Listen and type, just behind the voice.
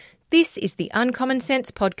This is the Uncommon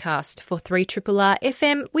Sense podcast for 3RRR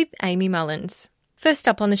FM with Amy Mullins. First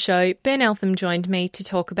up on the show, Ben Eltham joined me to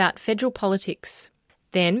talk about federal politics.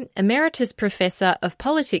 Then, Emeritus Professor of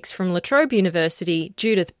Politics from Trobe University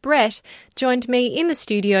Judith Brett joined me in the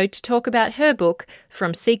studio to talk about her book,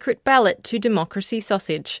 From Secret Ballot to Democracy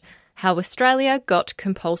Sausage, How Australia Got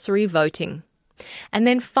Compulsory Voting. And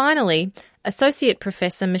then finally, Associate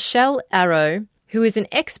Professor Michelle Arrow, who is an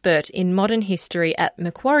expert in modern history at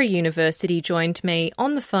Macquarie University, joined me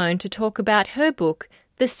on the phone to talk about her book,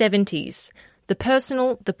 The Seventies, The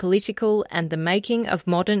Personal, the Political and the Making of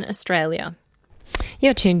Modern Australia.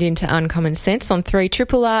 You're tuned into Uncommon Sense on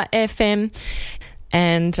 3RRR FM,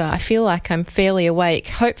 and I feel like I'm fairly awake,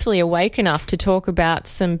 hopefully awake enough to talk about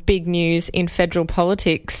some big news in federal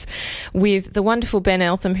politics with the wonderful Ben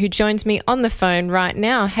Eltham, who joins me on the phone right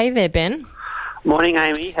now. Hey there, Ben. Morning,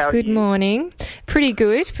 Amy. How are you? Good morning. Pretty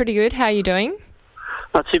good. How are you doing?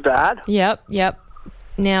 Not too bad. Yep.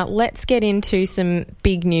 Now, let's get into some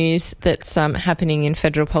big news that's happening in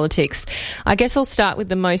federal politics. I guess I'll start with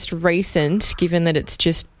the most recent, given that it's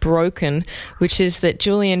just broken, which is that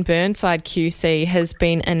Julian Burnside QC has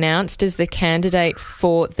been announced as the candidate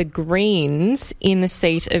for the Greens in the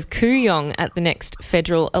seat of Kooyong at the next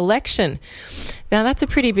federal election. Now, that's a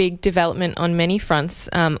pretty big development on many fronts.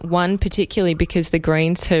 One, particularly because the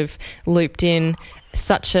Greens have looped in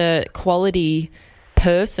such a quality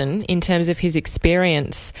person in terms of his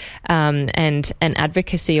experience and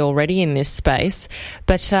advocacy already in this space.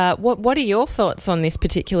 But what are your thoughts on this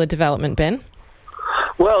particular development, Ben?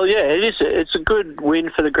 Well, yeah, it is. It's a good win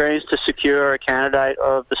for the Greens to secure a candidate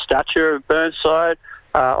of the stature of Burnside,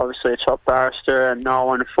 obviously a top barrister and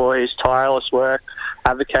known for his tireless work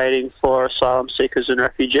advocating for asylum seekers and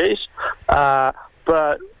refugees.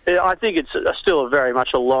 But I think it's still very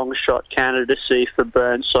much a long-shot candidacy for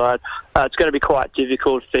Burnside. It's going to be quite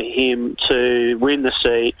difficult for him to win the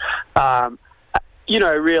seat.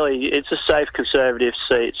 Really, it's a safe Conservative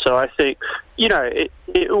seat. So I think,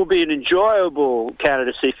 it will be an enjoyable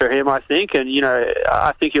candidacy for him, I think. And,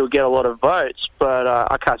 I think he'll get a lot of votes, but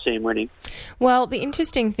I can't see him winning. Well, the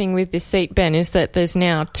interesting thing with this seat, Ben, is that there's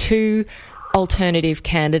now two alternative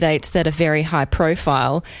candidates that are very high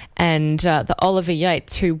profile, and the Oliver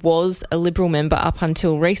Yates, who was a Liberal member up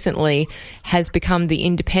until recently, has become the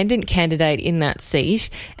independent candidate in that seat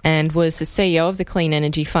and was the CEO of the Clean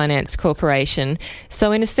Energy Finance Corporation.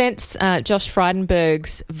 So in a sense, Josh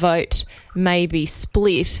Frydenberg's vote may be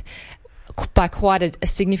split by quite a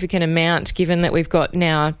significant amount, given that we've got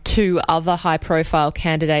now two other high-profile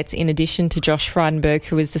candidates in addition to Josh Frydenberg,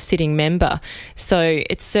 who is the sitting member. So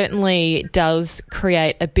it certainly does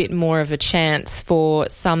create a bit more of a chance for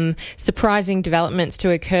some surprising developments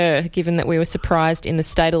to occur, given that we were surprised in the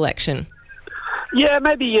state election. Yeah,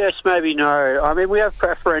 maybe yes, maybe no. I mean, we have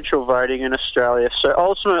preferential voting in Australia, so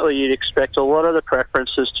ultimately you'd expect a lot of the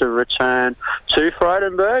preferences to return to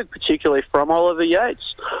Frydenberg, particularly from Oliver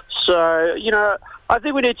Yates. So, I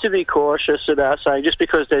think we need to be cautious about saying just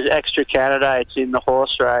because there's extra candidates in the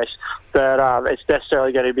horse race that it's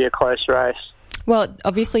necessarily going to be a close race. Well, it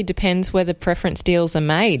obviously depends whether preference deals are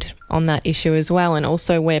made on that issue as well, and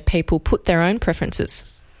also where people put their own preferences.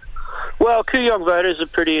 Well, Kooyong voters are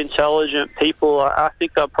pretty intelligent people. I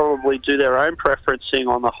think they'll probably do their own preferencing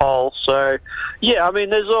on the whole. So, yeah, I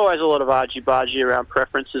mean, there's always a lot of argy-bargy around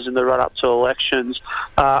preferences in the run-up to elections.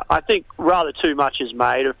 I think rather too much is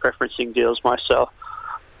made of preferencing deals myself.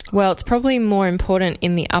 Well, it's probably more important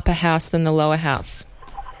in the upper house than the lower house.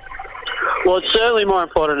 Well, it's certainly more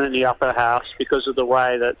important in the upper house because of the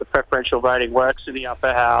way that the preferential voting works in the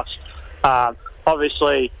upper house.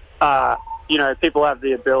 Obviously, people have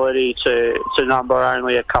the ability to number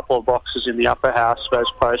only a couple of boxes in the upper house as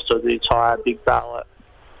opposed to the entire big ballot.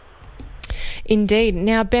 Indeed.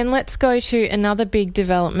 Now, Ben, let's go to another big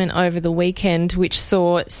development over the weekend, which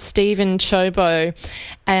saw Stephen Chobo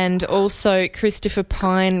and also Christopher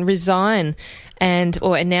Pyne resign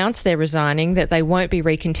or announce they're resigning, that they won't be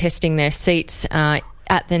recontesting their seats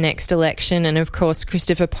at the next election. And of course,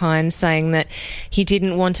 Christopher Pyne saying that he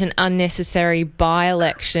didn't want an unnecessary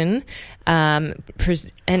by-election. And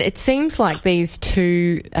it seems like these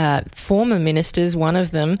two former ministers, one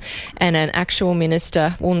of them, and an actual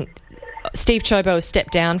minister, Steve Chobo has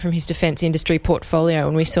stepped down from his defence industry portfolio,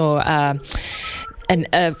 and we saw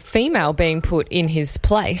a female being put in his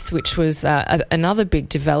place, which was another big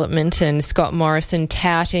development, and Scott Morrison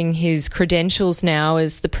touting his credentials now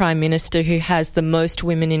as the Prime Minister who has the most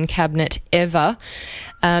women in Cabinet ever.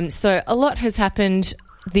 So a lot has happened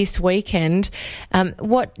this weekend.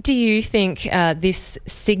 What do you think this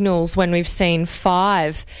signals when we've seen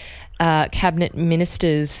 5 cabinet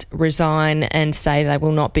ministers resign and say they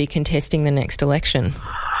will not be contesting the next election?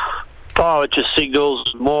 Oh, it just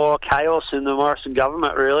signals more chaos in the Morrison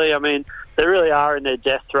government, really. I mean, they really are in their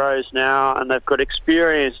death throes now, and they've got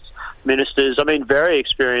experienced ministers, very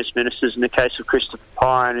experienced ministers in the case of Christopher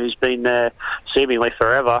Pyne, who's been there seemingly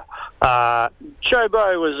forever. Trobe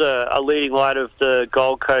was a leading light of the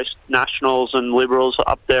Gold Coast Nationals and Liberals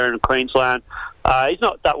up there in Queensland. He's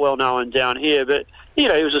not that well known down here, but he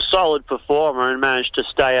was a solid performer and managed to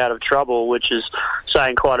stay out of trouble, which is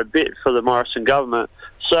saying quite a bit for the Morrison government.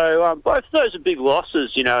 So both of those are big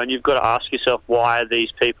losses, and you've got to ask yourself, why are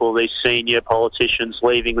these people, these senior politicians,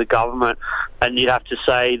 leaving the government? And you'd have to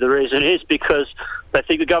say the reason is because they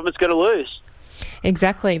think the government's going to lose.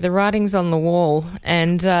 Exactly. The writing's on the wall.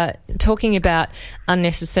 And talking about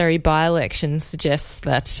unnecessary by-elections suggests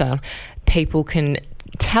that people can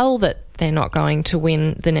tell that they're not going to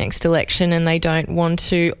win the next election, and they don't want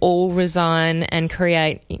to all resign and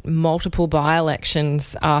create multiple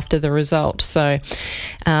by-elections after the result. So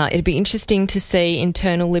it'd be interesting to see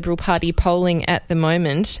internal Liberal Party polling at the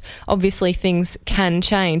moment. Obviously, things can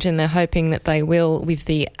change, and they're hoping that they will with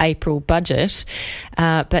the April budget.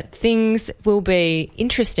 But things will be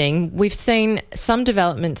interesting. We've seen some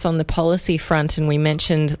developments on the policy front, and we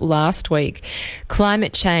mentioned last week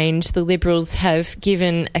climate change. The Liberals have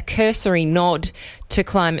given a cursory nod to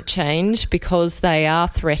climate change because they are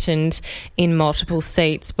threatened in multiple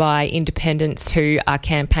seats by independents who are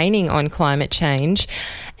campaigning on climate change.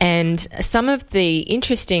 And some of the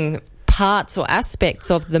interesting parts or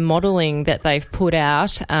aspects of the modelling that they've put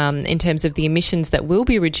out in terms of the emissions that will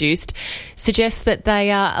be reduced suggests that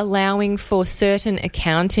they are allowing for certain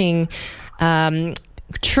accounting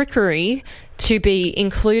trickery to be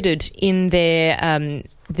included in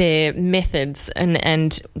their methods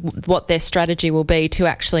and what their strategy will be to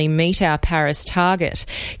actually meet our Paris target.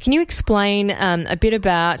 Can you explain a bit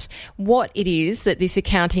about what it is that this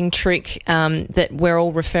accounting trick that we're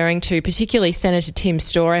all referring to, particularly Senator Tim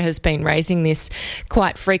Storer has been raising this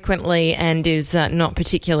quite frequently and is not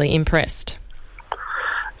particularly impressed?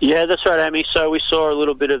 Yeah, that's right, Amy. So we saw a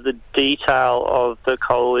little bit of the detail of the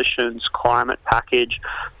Coalition's climate package.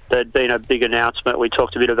 There'd been a big announcement. We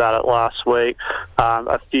talked a bit about it last week.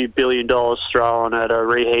 A few $1 billion thrown at a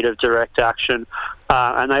reheat of direct action.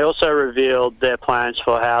 And they also revealed their plans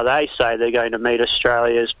for how they say they're going to meet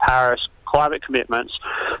Australia's Paris climate commitments.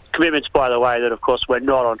 Commitments, by the way, that, of course, we're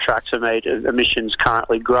not on track to meet. Emissions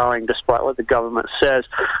currently growing, despite what the government says.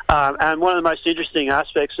 And one of the most interesting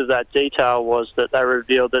aspects of that detail was that they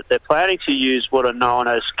revealed that they're planning to use what are known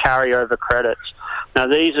as carryover credits. Now,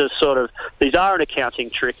 these are an accounting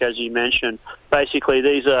trick, as you mentioned. Basically,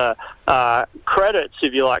 these are credits,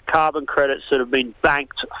 if you like, carbon credits that have been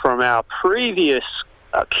banked from our previous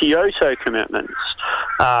Kyoto commitments,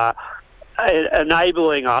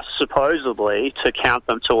 enabling us, supposedly, to count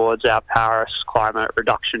them towards our Paris climate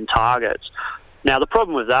reduction targets. Now, the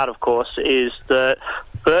problem with that, of course, is that,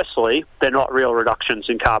 firstly, they're not real reductions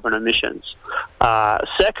in carbon emissions.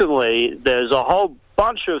 Secondly, there's a whole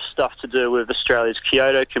bunch of stuff to do with Australia's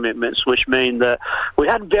Kyoto commitments, which mean that we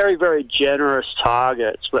had very, very generous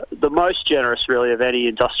targets, but the most generous, really, of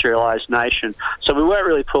any industrialised nation. So we weren't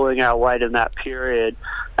really pulling our weight in that period.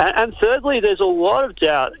 And thirdly, there's a lot of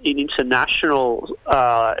doubt in international,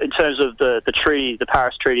 in terms of the treaty, the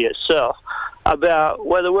Paris Treaty itself, about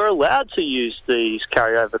whether we're allowed to use these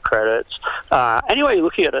carryover credits. Anyway, you're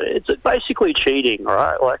looking at it, it's basically cheating,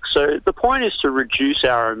 right? So the point is to reduce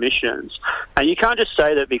our emissions. And you can't just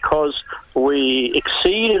say that because we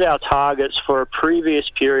exceeded our targets for a previous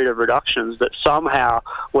period of reductions that somehow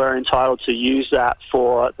we're entitled to use that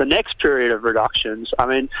for the next period of reductions. I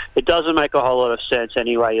mean, it doesn't make a whole lot of sense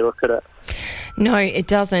any way you look at it. No, it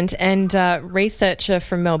doesn't. And researcher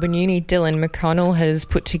from Melbourne Uni, Dylan McConnell, has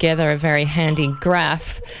put together a very handy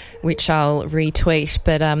graph, which I'll retweet.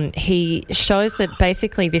 But he shows that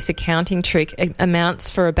basically this accounting trick amounts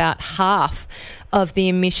for about half of the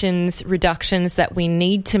emissions reductions that we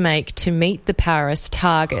need to make to meet the Paris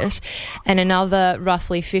target, and another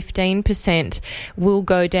roughly 15% will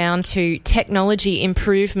go down to technology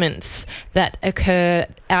improvements that occur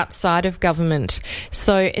outside of government.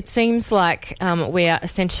 So it seems like we are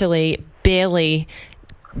essentially barely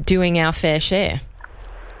doing our fair share.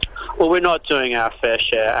 Well, we're not doing our fair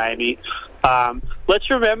share, Amy. Let's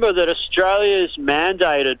remember that Australia's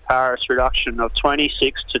mandated Paris reduction of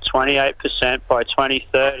 26 to 28% by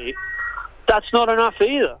 2030, that's not enough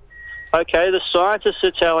either. Okay, the scientists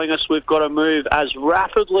are telling us we've got to move as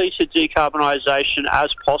rapidly to decarbonisation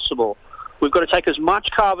as possible. We've got to take as much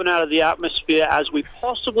carbon out of the atmosphere as we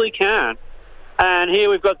possibly can. And here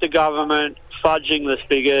we've got the government fudging the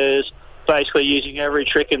figures, basically using every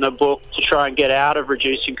trick in the book to try and get out of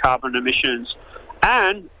reducing carbon emissions,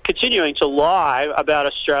 and continuing to lie about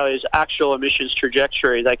Australia's actual emissions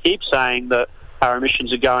trajectory. They keep saying that our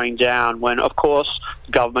emissions are going down when, of course,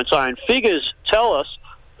 the government's own figures tell us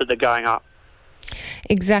that they're going up.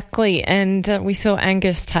 Exactly, and we saw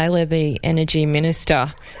Angus Taylor, the Energy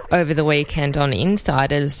Minister, over the weekend on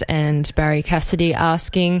Insiders, and Barry Cassidy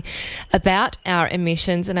asking about our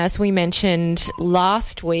emissions. And as we mentioned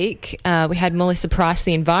last week, we had Melissa Price,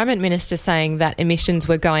 the Environment Minister, saying that emissions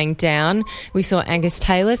were going down. We saw Angus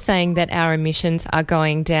Taylor saying that our emissions are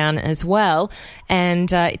going down as well.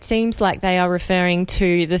 And it seems like they are referring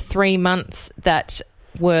to the 3 months that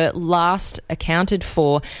were last accounted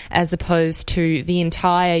for, as opposed to the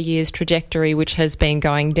entire year's trajectory, which has been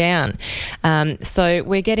going down. So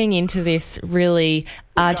we're getting into this really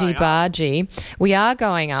argy-bargy. We are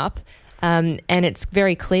going up, and it's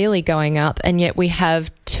very clearly going up, and yet we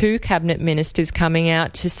have 2 cabinet ministers coming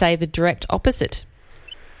out to say the direct opposite.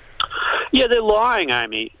 Yeah, they're lying,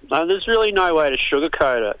 Amy. There's really no way to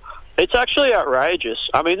sugarcoat it. It's actually outrageous.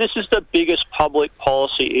 I mean, this is the biggest public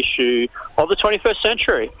policy issue of the 21st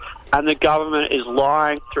century, and the government is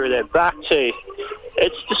lying through their back teeth.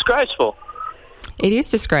 It's disgraceful. It is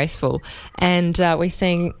disgraceful, and we're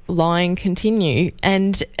seeing lying continue.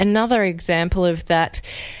 And another example of that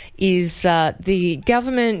is the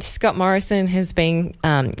government. Scott Morrison has been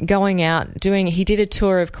going out he did a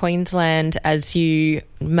tour of Queensland, as you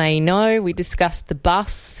may know. We discussed the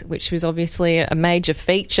bus, which was obviously a major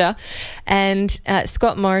feature, and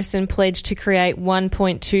Scott Morrison pledged to create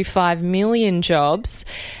 1.25 million jobs.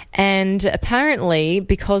 And apparently,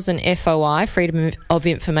 because an FOI, Freedom of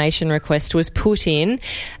Information request, was put in,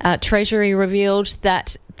 Treasury revealed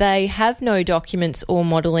that they have no documents or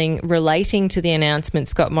modelling relating to the announcement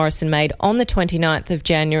Scott Morrison made on the 29th of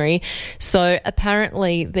January. So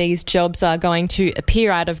apparently these jobs are going to appear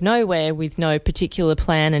out of nowhere with no particular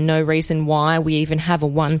plan and no reason why we even have a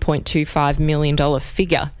 $1.25 million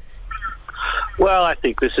figure. Well, I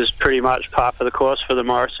think this is pretty much par for the course for the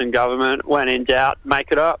Morrison government. When in doubt,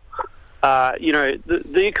 make it up. If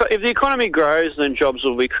the economy grows, then jobs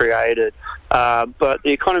will be created. But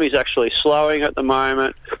the economy is actually slowing at the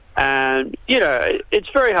moment. And, it's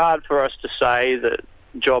very hard for us to say that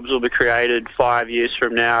jobs will be created 5 years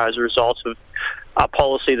from now as a result of a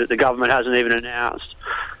policy that the government hasn't even announced.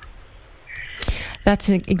 That's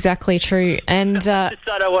exactly true. And I just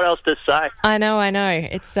don't know what else to say. I know.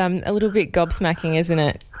 It's a little bit gobsmacking, isn't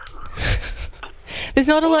it? There's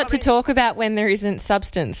not a lot to talk about when there isn't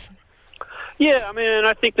substance. Yeah, and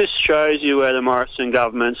I think this shows you where the Morrison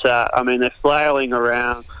government's at. They're flailing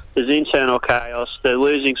around. There's internal chaos. They're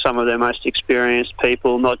losing some of their most experienced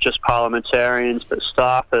people, not just parliamentarians, but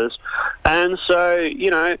staffers. And so,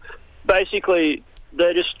 basically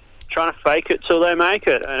they're just trying to fake it till they make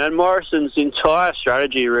it. And Morrison's entire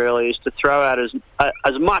strategy really is to throw out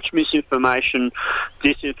as much misinformation,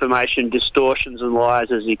 disinformation, distortions and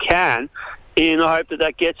lies as he can, in the hope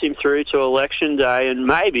that gets him through to election day, and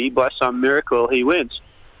maybe by some miracle he wins.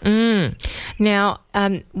 Now,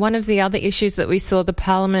 one of the other issues that we saw the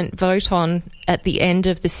Parliament vote on at the end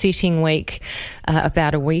of the sitting week,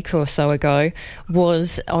 about a week or so ago,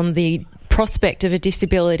 was on the prospect of a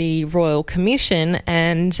Disability Royal Commission,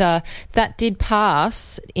 and that did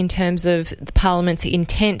pass in terms of the Parliament's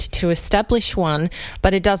intent to establish one,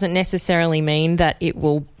 but it doesn't necessarily mean that it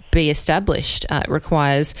will be established. It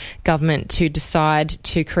requires government to decide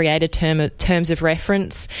to create a terms of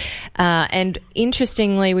reference. And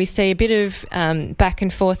interestingly, we see a bit of back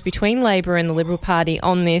and forth between Labor and the Liberal Party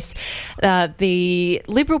on this. The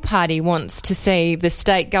Liberal Party wants to see the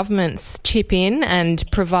state governments chip in and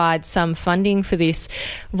provide some funding for this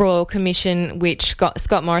Royal Commission, which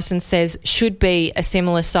Scott Morrison says should be a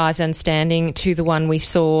similar size and standing to the one we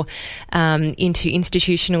saw into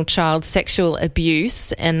institutional child sexual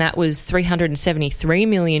abuse, and that was $373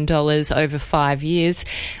 million over 5 years.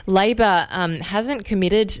 Labor hasn't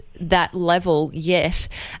committed that level yet,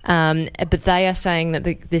 but they are saying that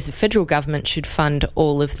the federal government should fund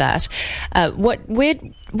all of that.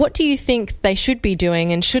 What do you think they should be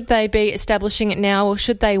doing, and should they be establishing it now, or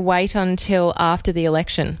should they wait until after the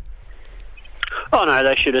election? Oh, no,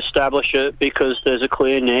 they should establish it because there's a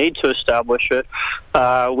clear need to establish it.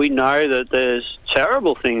 We know that there's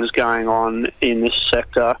terrible things going on in this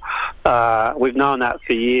sector. We've known that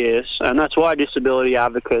for years, and that's why disability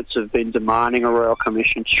advocates have been demanding a Royal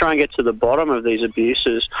Commission to try and get to the bottom of these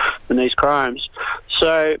abuses and these crimes.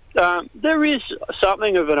 So there is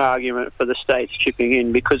something of an argument for the states chipping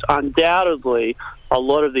in, because undoubtedly a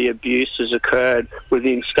lot of the abuse has occurred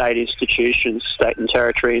within state institutions, state and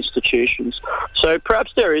territory institutions. So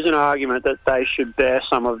perhaps there is an argument that they should bear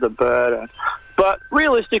some of the burden. But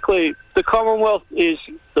realistically, the Commonwealth is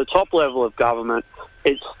the top level of government.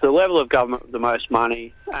 It's the level of government with the most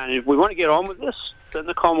money. And if we want to get on with this, then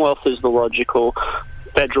the Commonwealth is the logical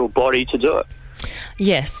federal body to do it.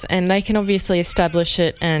 Yes, and they can obviously establish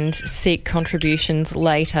it and seek contributions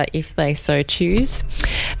later if they so choose.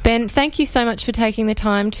 Ben, thank you so much for taking the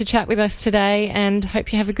time to chat with us today, and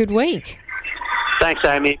hope you have a good week. Thanks,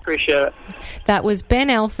 Amy. Appreciate it. That was Ben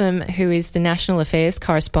Eltham, who is the National Affairs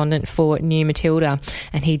Correspondent for New Matilda,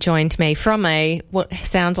 and he joined me from what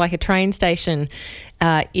sounds like a train station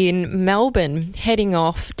in Melbourne, heading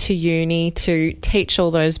off to uni to teach all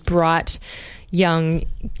those bright, young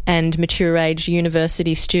and mature-age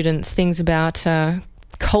university students things about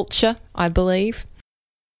culture, I believe.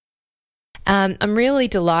 I'm really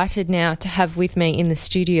delighted now to have with me in the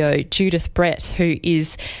studio Judith Brett, who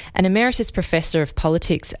is an Emeritus Professor of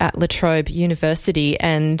Politics at Trobe University,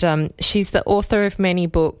 and she's the author of many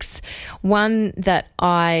books. One that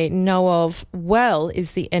I know of well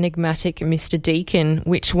is The Enigmatic Mr. Deakin,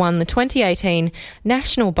 which won the 2018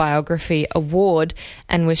 National Biography Award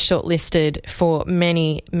and was shortlisted for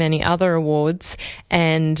many, many other awards.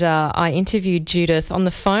 And I interviewed Judith on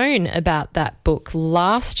the phone about that book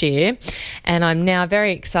last year, and I'm now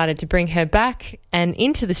very excited to bring her back and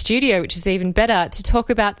into the studio, which is even better, to talk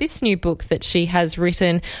about this new book that she has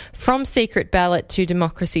written, From Secret Ballot to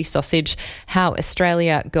Democracy Sausage, How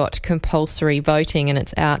Australia Got Compulsory Voting, and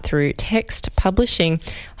it's out through Text Publishing.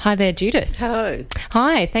 Hi there, Judith. Hello.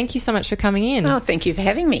 Hi, thank you so much for coming in. Oh, thank you for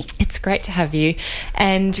having me. It's great to have you,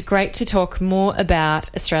 and great to talk more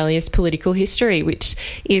about Australia's political history, which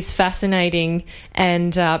is fascinating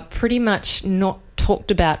and pretty much not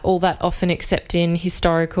talked about all that often except in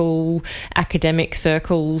historical academic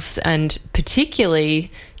circles, and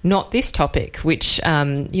particularly not this topic, which,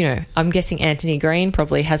 I'm guessing Anthony Green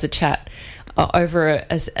probably has a chat over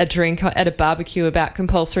a drink at a barbecue about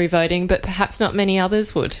compulsory voting, but perhaps not many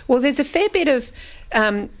others would. Well, there's a fair bit of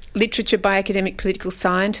literature by academic political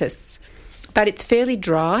scientists, but it's fairly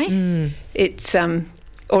dry. It's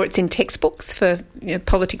in textbooks for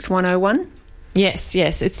Politics 101. Yes.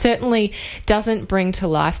 It certainly doesn't bring to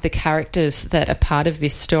life the characters that are part of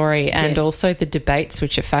this story, and also the debates,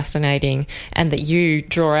 which are fascinating and that you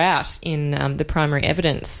draw out in the primary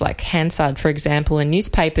evidence, like Hansard, for example, and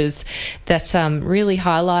newspapers that really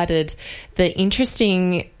highlighted the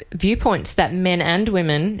interesting viewpoints that men and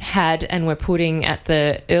women had and were putting at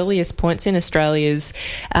the earliest points in Australia's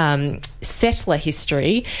settler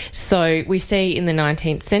history. So we see in the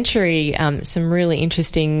 19th century some really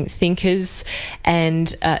interesting thinkers,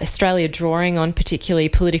 and Australia drawing on particularly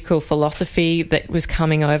political philosophy that was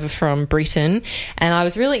coming over from Britain. And I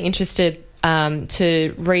was really interested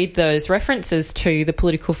to read those references to the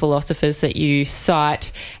political philosophers that you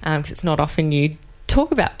cite, because it's not often you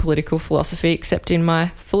talk about political philosophy except in my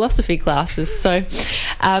philosophy classes. So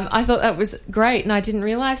I thought that was great, and I didn't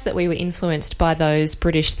realise that we were influenced by those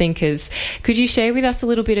British thinkers. Could you share with us a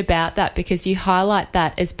little bit about that, because you highlight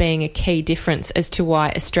that as being a key difference as to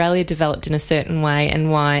why Australia developed in a certain way and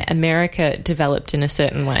why America developed in a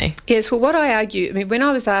certain way? Yes, well, what I argue, when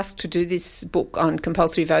I was asked to do this book on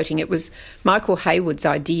compulsory voting, it was Michael Hayward's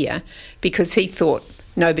idea, because he thought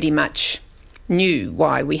nobody much knew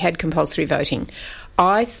why we had compulsory voting.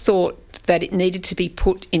 I thought that it needed to be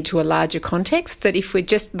put into a larger context, that if we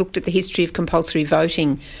just looked at the history of compulsory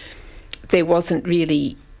voting, there wasn't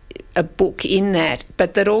really a book in that,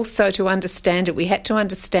 but that also to understand it, we had to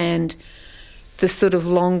understand the sort of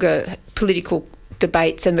longer political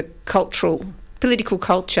debates and the political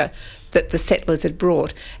culture that the settlers had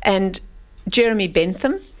brought. And Jeremy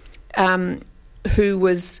Bentham, who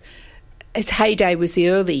was... his heyday was the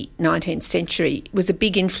early 19th century, was a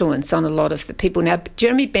big influence on a lot of the people. Now,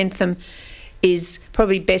 Jeremy Bentham is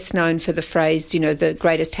probably best known for the phrase, the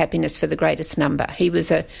greatest happiness for the greatest number. He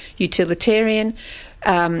was a utilitarian.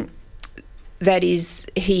 That is,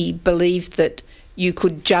 he believed that you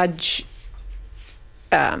could judge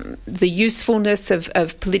the usefulness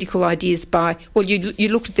of political ideas by, you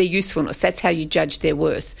looked at their usefulness. That's how you judge their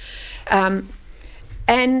worth.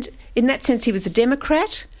 And in that sense, he was a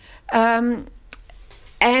Democrat. And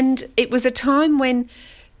it was a time when,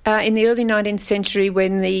 in the early 19th century,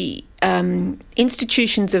 when the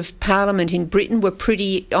institutions of Parliament in Britain were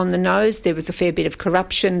pretty on the nose. There was a fair bit of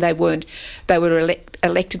corruption. They were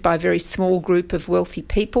elected by a very small group of wealthy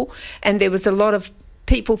people, and there was a lot of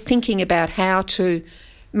people thinking about how to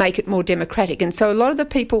make it more democratic. And so a lot of the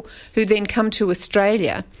people who then come to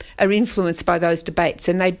Australia are influenced by those debates,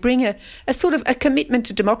 and they bring a sort of a commitment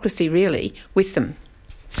to democracy, really, with them.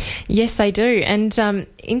 Yes, they do. And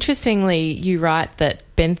interestingly, you write that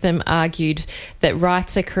Bentham argued that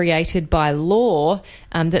rights are created by law,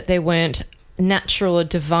 that there weren't natural or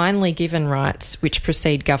divinely given rights which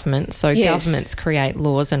precede government. So governments create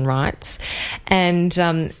laws and rights. And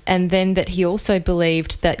then that he also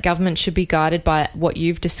believed that government should be guided by what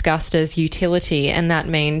you've discussed as utility, and that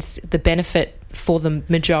means the benefit for the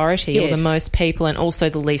majority or the most people, and also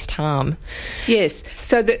the least harm. Yes.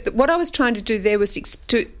 So what I was trying to do there was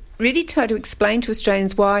to really try to explain to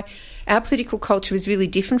Australians why our political culture is really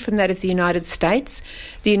different from that of the United States.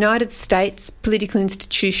 The United States political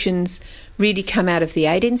institutions really come out of the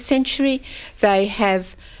 18th century. They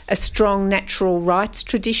have a strong natural rights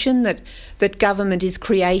tradition that government is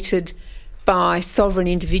created by sovereign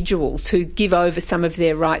individuals who give over some of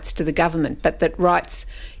their rights to the government, but that rights,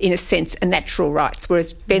 in a sense, are natural rights,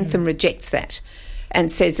 whereas Bentham rejects that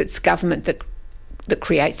and says it's government that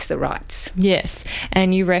creates the rights. Yes,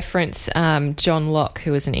 and you reference John Locke,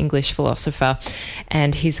 who was an English philosopher,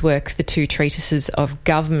 and his work, The Two Treatises of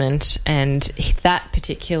Government, and that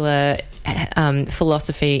particular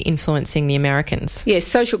philosophy influencing the Americans. Yes,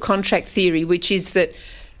 social contract theory, which is that,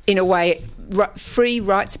 in a way, free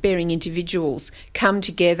rights-bearing individuals come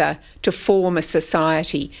together to form a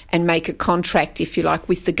society and make a contract, if you like,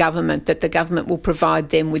 with the government, that the government will provide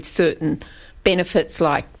them with certain benefits,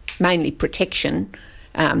 like mainly protection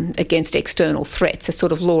against external threats, a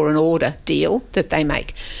sort of law and order deal that they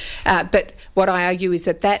make. But what I argue is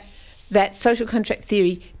that social contract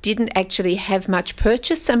theory didn't actually have much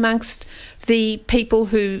purchase amongst the people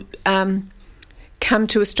who come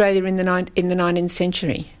to Australia in the 19th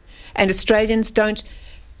century. And Australians don't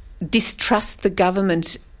distrust the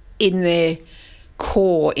government in their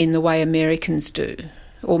core in the way Americans do,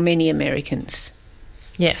 or many Americans.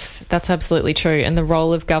 Yes, that's absolutely true. And the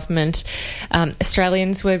role of government,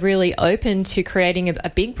 Australians were really open to creating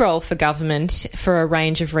a big role for government for a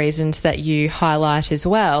range of reasons that you highlight as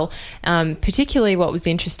well. Particularly what was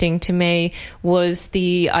interesting to me was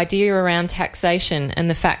the idea around taxation and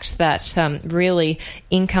the fact that really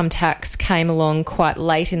income tax came along quite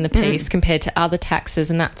late in the piece compared to other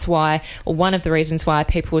taxes, and that's why, or one of the reasons why,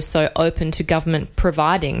 people were so open to government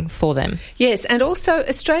providing for them. Yes, and also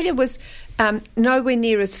Australia was nowhere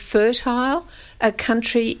near as fertile a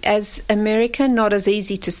country as America, not as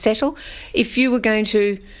easy to settle. If you were going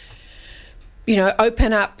to,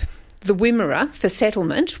 open up the Wimmera for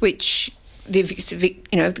settlement, which the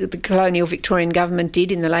colonial Victorian government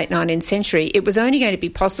did in the late 19th century, it was only going to be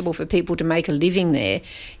possible for people to make a living there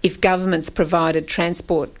if governments provided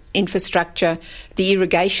transport infrastructure, the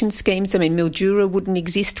irrigation schemes. I mean, Mildura wouldn't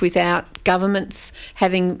exist without governments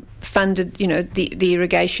having funded, the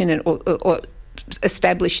irrigation and or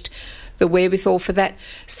established the wherewithal for that.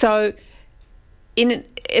 So in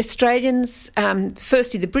Australians,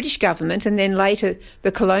 firstly the British government and then later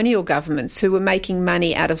the colonial governments, who were making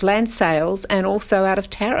money out of land sales and also out of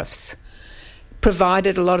tariffs,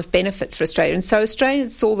 provided a lot of benefits for Australia. And so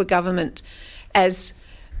Australians saw the government as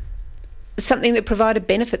something that provided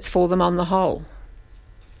benefits for them on the whole.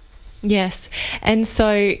 Yes. And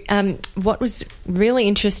so what was really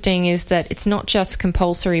interesting is that it's not just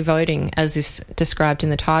compulsory voting, as is described in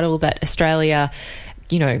the title, that Australia,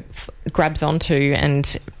 grabs onto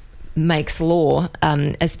and makes law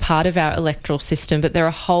as part of our electoral system, but there are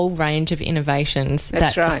a whole range of innovations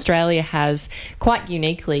Australia has quite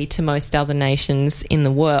uniquely to most other nations in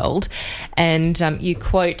the world. And you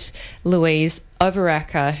quote Louise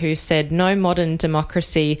Overacker, who said, "No modern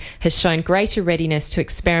democracy has shown greater readiness to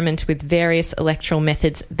experiment with various electoral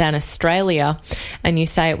methods than Australia." And you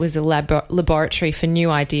say it was a laboratory for new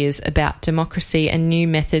ideas about democracy and new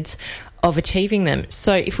methods of achieving them.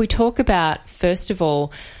 So if we talk about, first of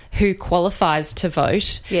all, who qualifies to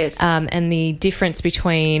vote, yes, and the difference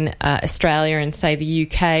between Australia and, say, the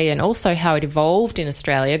UK, and also how it evolved in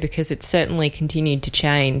Australia, because it certainly continued to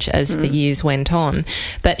change as the years went on.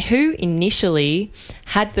 But who initially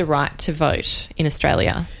had the right to vote in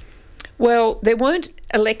Australia? Well, there weren't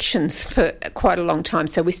elections for quite a long time,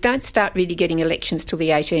 so we don't start really getting elections till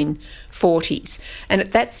the 1840s. And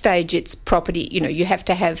at that stage, it's property, you have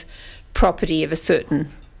to have property of a certain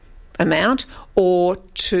amount or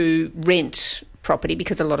to rent property,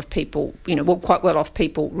 because a lot of people, quite well-off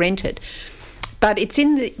people rented. But it's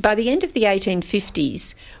by the end of the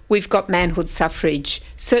 1850s, we've got manhood suffrage,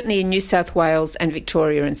 certainly in New South Wales and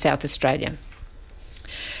Victoria and South Australia.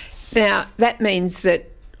 Now, that means that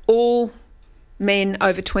all men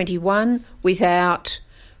over 21 without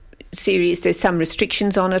serious. There's some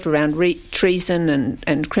restrictions on it around treason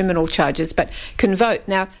and criminal charges, but can vote.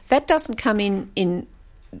 Now, that doesn't come in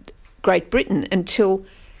Great Britain until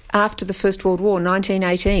after the First World War,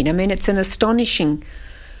 1918. I mean, it's an astonishing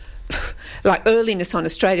earliness on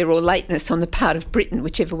Australia or lateness on the part of Britain,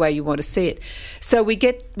 whichever way you want to see it. So we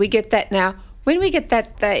get that now. When we get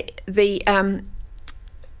that,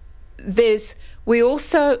 we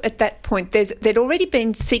also at that point there'd already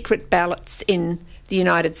been secret ballots in the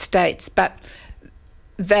United States, but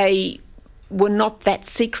they were not that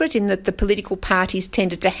secret in that the political parties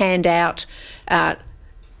tended to hand out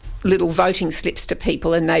little voting slips to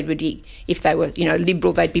people, and they would be, if they were,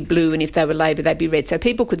 Liberal, they'd be blue, and if they were Labor, they'd be red. So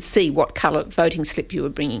people could see what colour voting slip you were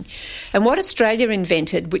bringing. And what Australia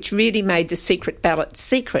invented, which really made the secret ballot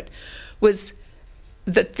secret, was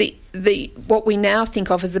that the what we now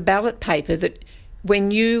think of as the ballot paper, that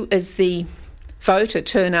when you as the voter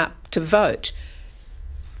turn up to vote,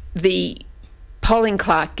 the polling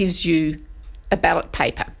clerk gives you a ballot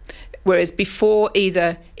paper. Whereas before,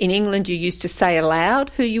 either in England you used to say aloud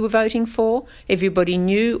who you were voting for, everybody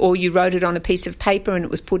knew, or you wrote it on a piece of paper and it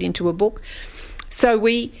was put into a book. So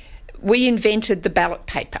we invented the ballot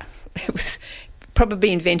paper. It was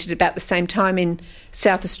probably invented about the same time in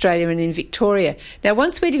South Australia and in Victoria. Now,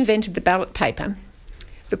 once we'd invented the ballot paper,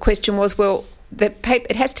 the question was, well, the paper,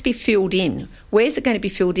 it has to be filled in. Where's it going to be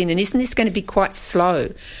filled in? And isn't this going to be quite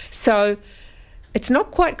slow? So it's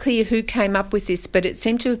not quite clear who came up with this, but it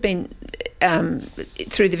seemed to have been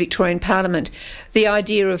through the Victorian Parliament, the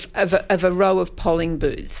idea of a row of polling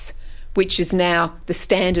booths, which is now the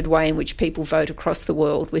standard way in which people vote across the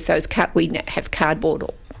world. With those, we have cardboard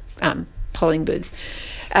polling booths.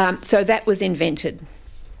 So that was invented,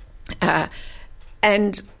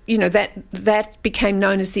 and that became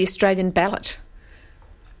known as the Australian ballot.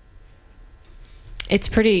 It's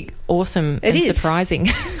pretty awesome and surprising.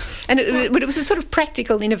 And it was a sort of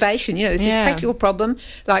practical innovation. There's this practical problem,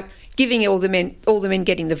 like giving all the men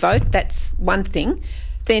getting the vote. That's one thing.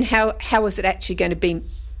 Then how is it actually going to be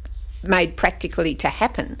made practically to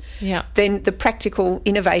happen? Yeah. Then the practical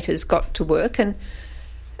innovators got to work, and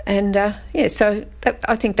so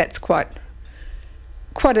I think that's quite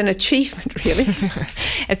an achievement, really.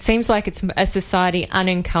 It seems like it's a society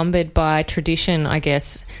unencumbered by tradition, I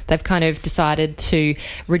guess. They've kind of decided to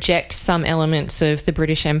reject some elements of the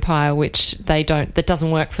British Empire that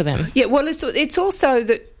doesn't work for them. Yeah, well, it's also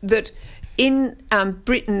that in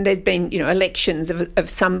Britain there'd been elections of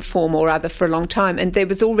some form or other for a long time, and there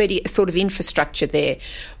was already a sort of infrastructure there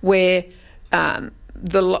where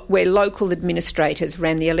local administrators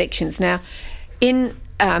ran the elections. Now, in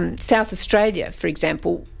South Australia, for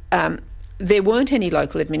example, there weren't any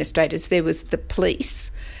local administrators. There was the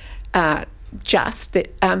police,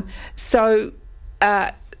 so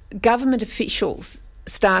government officials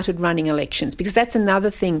started running elections, because that's another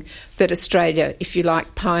thing that Australia, if you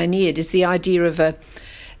like, pioneered, is the idea of an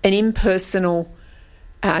impersonal,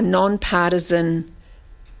 non-partisan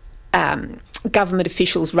government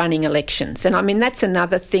officials running elections. And I mean, that's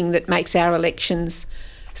another thing that makes our elections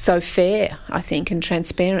so fair, I think, and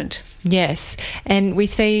transparent. Yes, and we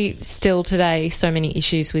see still today so many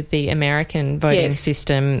issues with the American voting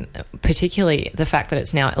system, particularly the fact that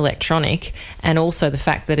it's now electronic, and also the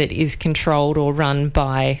fact that it is controlled or run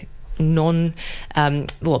by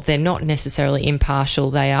they're not necessarily impartial,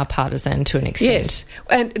 they are partisan to an extent. Yes,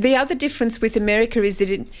 and the other difference with America is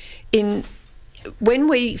that when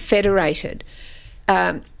we federated,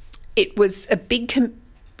 it was a big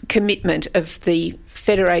commitment of the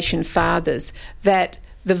Federation Fathers that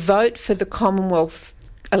the vote for the Commonwealth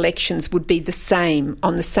elections would be the same,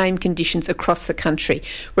 on the same conditions across the country.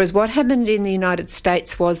 Whereas what happened in the United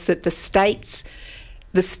States was that the state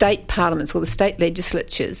parliaments or the state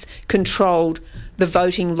legislatures controlled the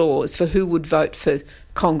voting laws for who would vote for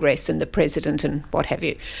Congress and the President and what have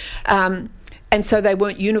you. And so they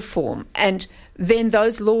weren't uniform. And then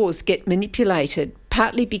those laws get manipulated,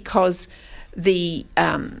 partly because the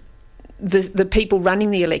people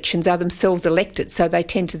running the elections are themselves elected, so they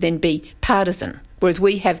tend to then be partisan, whereas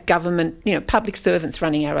we have government, public servants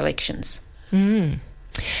running our elections. Mm.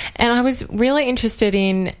 And I was really interested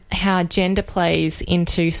in how gender plays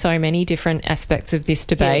into so many different aspects of this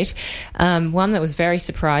debate. Yeah. One that was very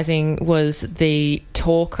surprising was the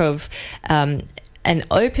talk of an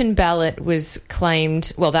open ballot was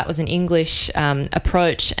claimed, well, that was an English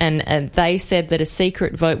approach, and they said that a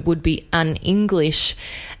secret vote would be un-English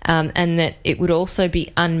and that it would also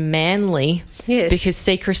be unmanly because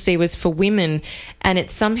secrecy was for women, and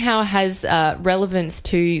it somehow has relevance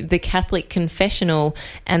to the Catholic confessional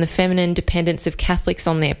and the feminine dependence of Catholics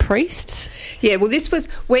on their priests. Yeah, well, this was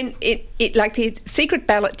when it like the secret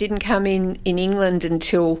ballot didn't come in England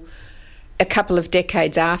until a couple of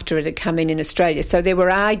decades after it had come in Australia. So there were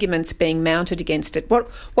arguments being mounted against it. What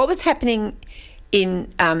was happening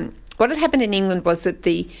what had happened in England was that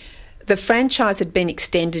the franchise had been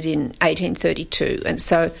extended in 1832, and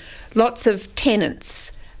so lots of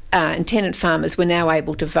tenants and tenant farmers were now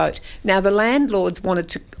able to vote. Now the landlords wanted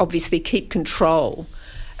to obviously keep control.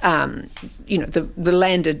 The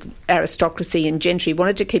landed aristocracy and gentry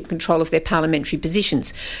wanted to keep control of their parliamentary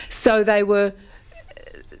positions. So they were,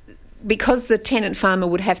 because the tenant farmer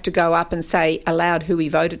would have to go up and say aloud who he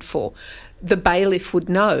voted for, the bailiff would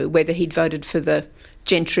know whether he'd voted for the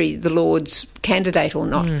gentry, the lord's candidate or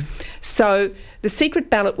not. So the secret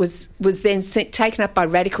ballot was then taken up by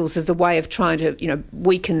radicals as a way of trying to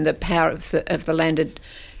weaken the power of the landed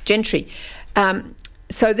gentry.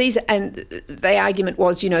 So the argument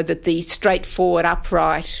was, that the straightforward,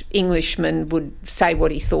 upright Englishman would say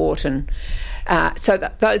what he thought, and so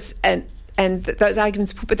those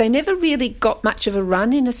arguments, but they never really got much of a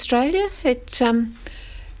run in Australia.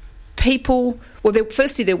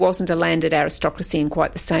 Firstly, there wasn't a landed aristocracy in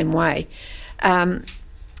quite the same way, but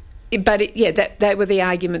they were the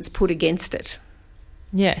arguments put against it.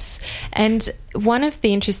 Yes, and one of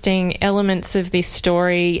the interesting elements of this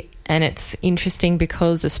story, and it's interesting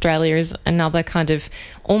because Australia is another kind of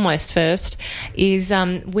almost first, is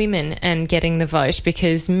women and getting the vote,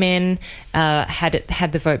 because men had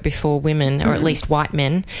the vote before women, or at least white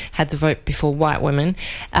men had the vote before white women.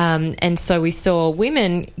 And so we saw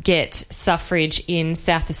women get suffrage in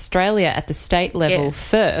South Australia at the state level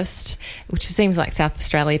first, which seems like South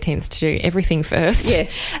Australia tends to do everything first. Yeah.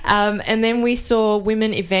 And then we saw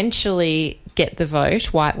women eventually get the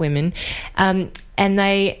vote, white women, and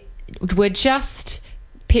they were just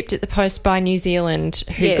pipped at the post by New Zealand,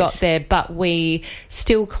 who got there, but we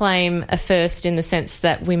still claim a first in the sense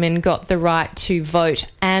that women got the right to vote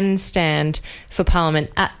and stand for Parliament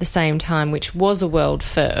at the same time, which was a world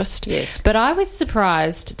first. Yes. But I was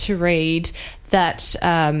surprised to read that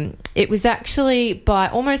it was actually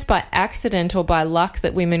almost by accident or by luck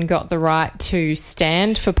that women got the right to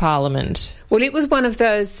stand for Parliament. Well, it was one of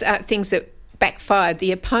those things that backfired.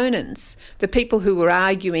 The opponents, the people who were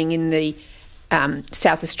arguing in the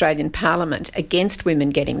South Australian Parliament against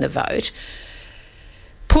women getting the vote,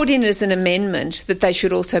 put in as an amendment that they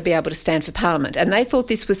should also be able to stand for Parliament. And they thought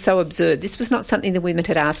this was so absurd. This was not something the women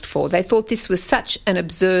had asked for. They thought this was such an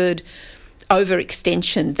absurd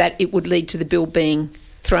overextension that it would lead to the bill being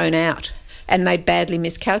thrown out. And they badly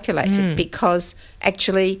miscalculated because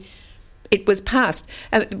actually it was passed.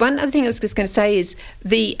 One other thing I was just going to say is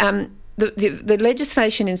the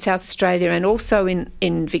legislation in South Australia and also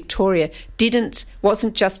in Victoria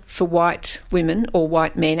wasn't just for white women or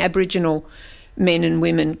white men. Aboriginal men and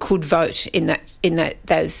women could vote with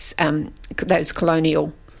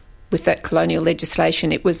that colonial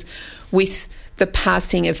legislation. It was with the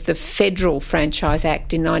passing of the Federal Franchise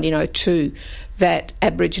Act in 1902 that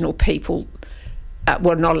Aboriginal people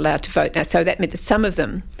were not allowed to vote. Now, so that meant that some of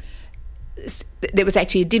them, there was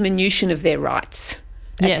actually a diminution of their rights.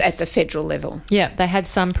 Yes. At the federal level. Yeah, they had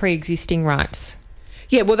some pre-existing rights.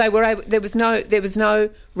 Yeah, well, they were able, there was no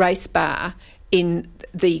race bar in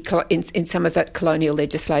some of that colonial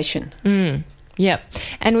legislation. Yeah,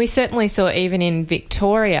 and we certainly saw even in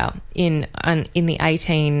Victoria in the I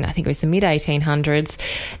think it was the mid-1800s,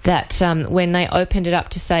 that when they opened it up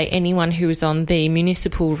to say anyone who was on the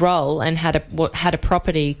municipal roll and had a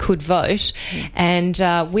property could vote, and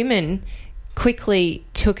women quickly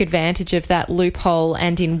took advantage of that loophole,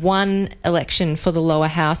 and in one election for the lower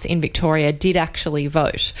house in Victoria did actually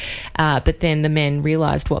vote. But then the men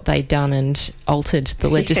realised what they'd done and altered the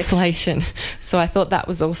legislation. Yes. So I thought that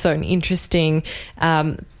was also an interesting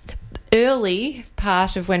early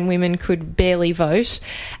part of when women could barely vote.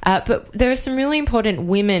 But there are some really important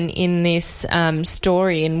women in this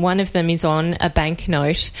story, and one of them is on a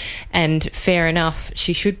banknote, and fair enough,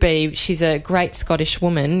 she should be. She's a great Scottish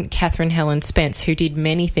woman, Catherine Helen Spence, who did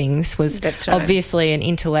many things, was obviously an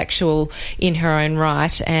intellectual in her own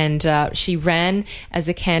right, and she ran as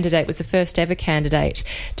a candidate, was the first ever candidate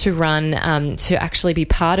to run to actually be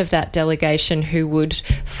part of that delegation who would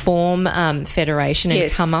form Federation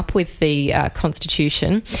and come up with the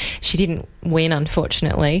Constitution. She didn't win,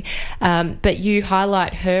 unfortunately. But you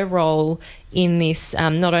highlight her role in this,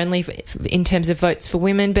 not only in terms of votes for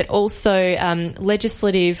women, but also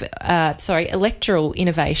electoral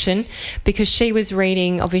innovation, because she was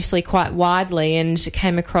reading obviously quite widely and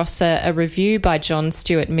came across a review by John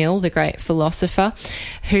Stuart Mill, the great philosopher,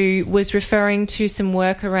 who was referring to some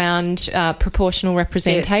work around proportional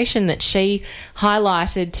representation that she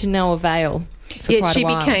highlighted to no avail. Yes, she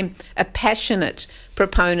became a passionate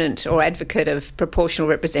proponent or advocate of proportional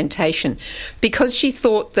representation because she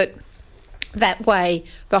thought that way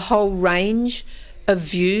the whole range of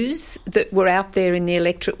views that were out there in the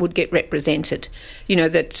electorate would get represented. You know,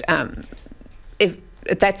 that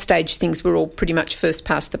at that stage things were all pretty much first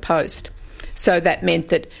past the post. So that meant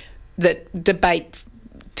that debate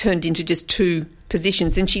turned into just two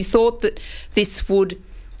positions. And she thought that this would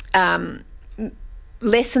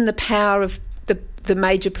lessen the power of the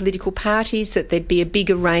major political parties, that there'd be a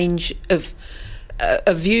bigger range of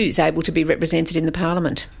views able to be represented in the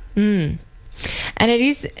parliament. Mm. And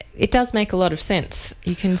it does make a lot of sense.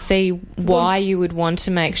 You can see why you would want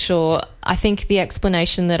to make sure. I think the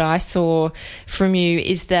explanation that I saw from you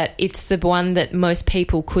is that it's the one that most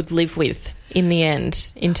people could live with in the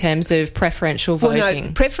end, in terms of preferential voting. Well,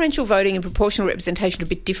 no, preferential voting and proportional representation are a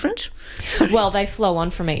bit different. Well, they flow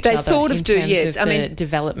on from each other. They sort of do, yes. I mean,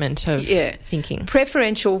 development of thinking.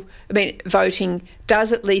 Preferential voting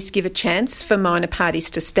does at least give a chance for minor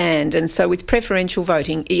parties to stand, and so with preferential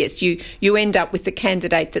voting, yes, you end up with the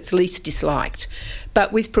candidate that's least disliked.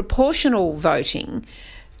 But with proportional voting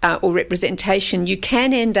or representation, you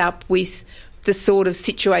can end up with the sort of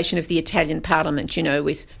situation of the Italian Parliament, you know,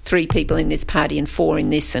 with 3 people in this party and 4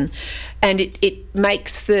 in this, and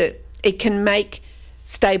it can make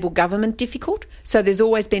stable government difficult. So there's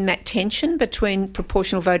always been that tension between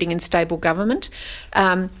proportional voting and stable government.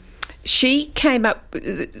 She came up,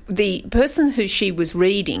 the person who she was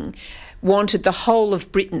reading wanted the whole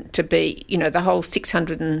of Britain to be, you know, the whole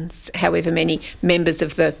 600 and however many members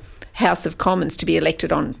of the House of Commons to be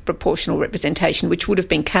elected on proportional representation, which would have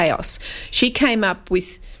been chaos. She came up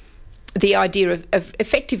with the idea of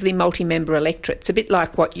effectively multi-member electorates, a bit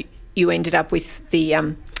like what you ended up with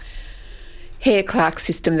the Hare-Clark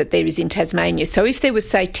system that there is in Tasmania. So if there was,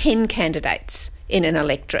 say, 10 candidates in an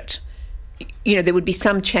electorate, you know, there would be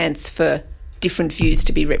some chance for different views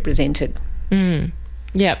to be represented. Mm.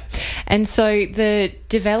 Yeah. And so the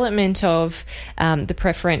development of the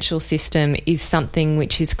preferential system is something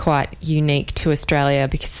which is quite unique to Australia,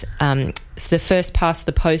 because the first past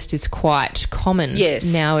the post is quite common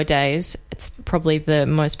nowadays. It's probably the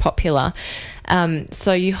most popular.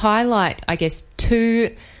 So you highlight, I guess,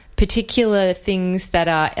 2 particular things that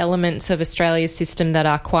are elements of Australia's system that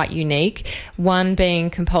are quite unique, one being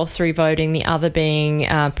compulsory voting, the other being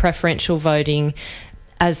preferential voting,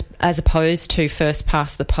 as opposed to first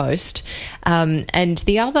past the post. And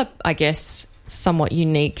the other, I guess, somewhat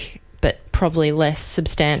unique but probably less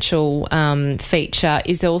substantial feature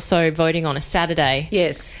is also voting on a Saturday.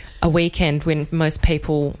 Yes. A weekend when most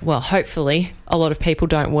people, well, hopefully a lot of people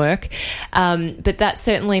don't work. But that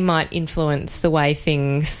certainly might influence the way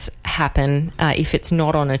things happen if it's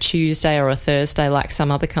not on a Tuesday or a Thursday like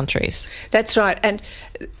some other countries. That's right.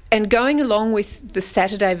 And going along with the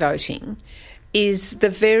Saturday voting is the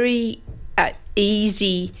very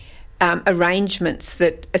easy arrangements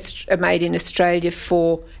that are made in Australia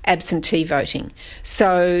for absentee voting.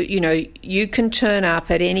 So, you know, you can turn up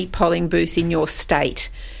at any polling booth in your state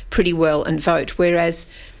pretty well and vote, whereas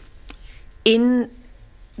in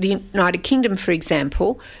the United Kingdom, for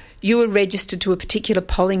example, you are registered to a particular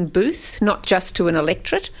polling booth, not just to an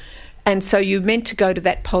electorate. And so you're meant to go to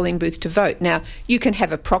that polling booth to vote. Now, you can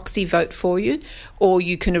have a proxy vote for you, or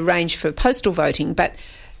you can arrange for postal voting, but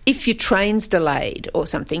if your train's delayed or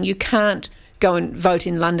something, you can't go and vote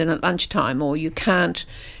in London at lunchtime, or you can't.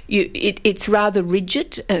 It's rather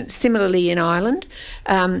rigid, and similarly in Ireland.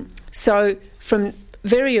 So from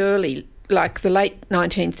very early, like the late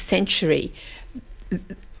 19th century,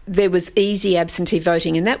 there was easy absentee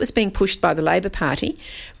voting, and that was being pushed by the Labor Party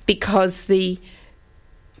because the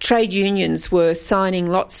trade unions were signing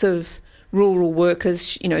lots of rural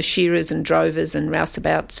workers, you know, shearers and drovers and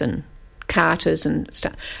rouseabouts and carters and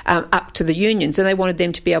stuff, up to the unions, and they wanted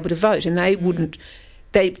them to be able to vote, and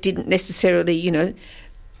they didn't necessarily, you know,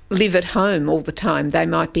 live at home all the time. They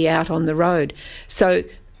might be out on the road. So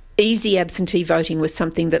easy absentee voting was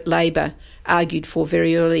something that Labor argued for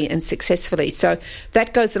very early and successfully. So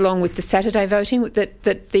that goes along with the Saturday voting,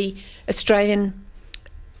 that the Australian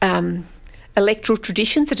electoral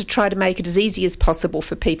traditions are to try to make it as easy as possible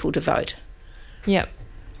for people to vote. Yep.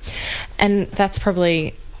 And that's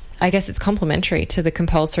probably I guess it's complementary to the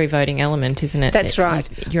compulsory voting element, isn't it? That's right.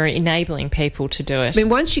 You're enabling people to do it. I mean,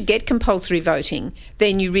 once you get compulsory voting,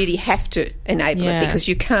 then you really have to enable it, because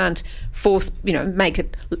you can't force, make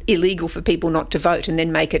it illegal for people not to vote and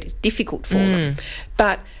then make it difficult for them.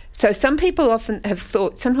 But so some people often have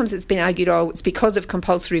thought, sometimes it's been argued, it's because of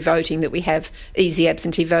compulsory voting that we have easy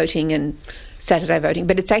absentee voting and Saturday voting,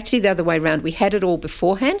 but it's actually the other way around. We had it all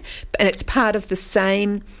beforehand, and it's part of the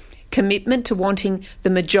same commitment to wanting the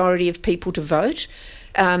majority of people to vote.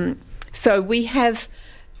 So we have,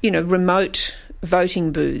 remote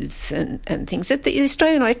voting booths and things. The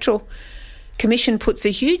Australian Electoral Commission puts a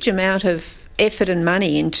huge amount of effort and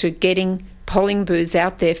money into getting polling booths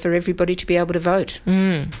out there for everybody to be able to vote.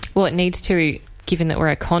 Well, it needs to, given that we're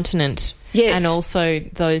a continent, and also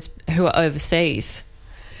those who are overseas.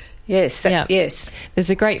 Yes, yes. There's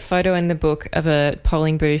a great photo in the book of a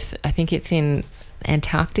polling booth. I think it's in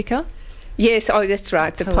Antarctica. Yes, that's right.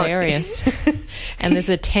 It's hilarious. And there's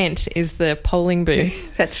a tent is the polling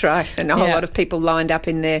booth. That's right. And a whole lot of people lined up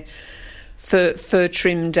in their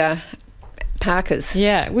fur-trimmed parkas.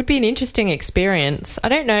 Yeah, it would be an interesting experience. I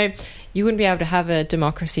don't know. You wouldn't be able to have a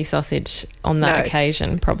democracy sausage on that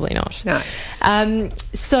occasion. Probably not. No.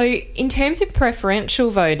 So in terms of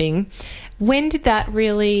preferential voting, when did that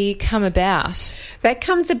really come about? That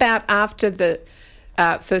comes about after the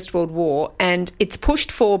First World War, and it's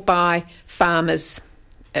pushed for by farmers,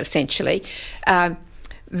 essentially.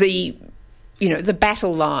 The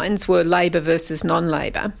battle lines were Labor versus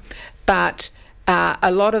non-Labor, but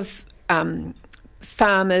a lot of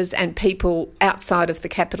farmers and people outside of the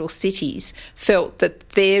capital cities felt that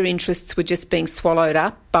their interests were just being swallowed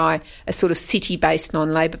up by a sort of city-based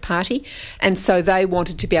non-Labor party, and so they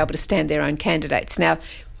wanted to be able to stand their own candidates. Now,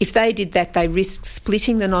 if they did that, they risked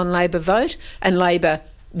splitting the non-Labor vote and Labor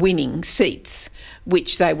winning seats,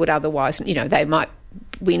 which they would otherwise, they might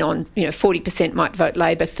win on, 40% might vote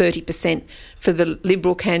Labor, 30% for the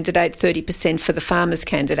Liberal candidate, 30% for the Farmers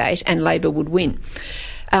candidate, and Labor would win.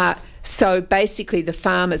 So basically a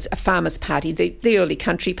farmers party, the early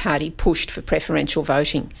country party, pushed for preferential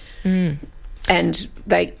voting. And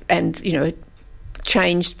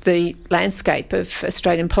changed the landscape of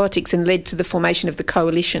Australian politics and led to the formation of the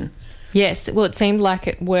coalition. Yes, well, it seemed like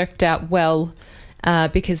it worked out well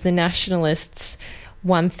because the Nationalists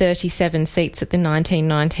won 37 seats at the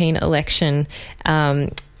 1919 election.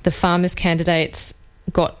 The Farmers candidates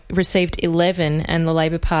received 11 and the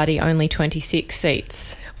Labor Party only 26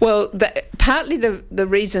 seats. Well, partly the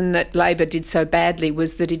reason that Labor did so badly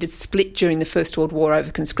was that it had split during the First World War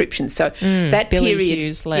over conscription. So that Billy period,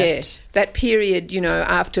 Hughes left. That period,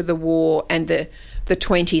 after the war and the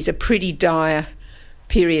 20s, a pretty dire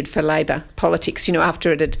period for Labor politics.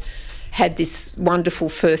 After it had this wonderful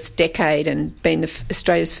first decade and been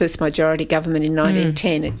Australia's first majority government in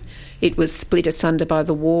 1910, it was split asunder by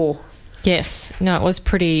the war. Yes, no, it was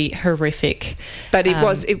pretty horrific. But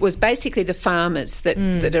it was basically the farmers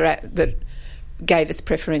that gave us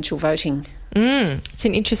preferential voting. It's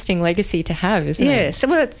an interesting legacy to have, isn't it? Yes,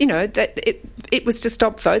 well, it was to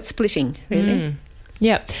stop vote splitting, really.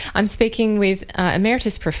 Yeah, I'm speaking with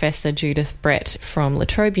Emeritus Professor Judith Brett from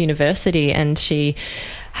Trobe University, and she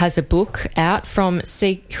has a book out, From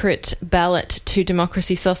Secret Ballot to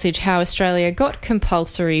Democracy Sausage, How Australia Got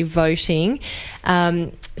Compulsory Voting.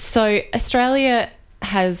 So Australia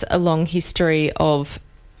has a long history of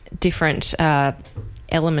different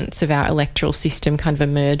elements of our electoral system kind of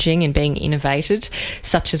emerging and being innovated,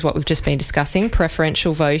 such as what we've just been discussing,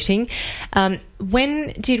 preferential voting.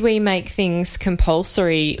 When did we make things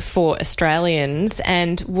compulsory for Australians,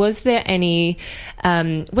 and was there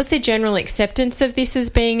general acceptance of this as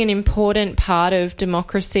being an important part of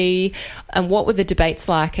democracy, and what were the debates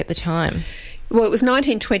like at the time? Well, it was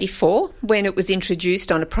 1924 when it was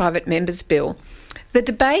introduced on a private member's bill. The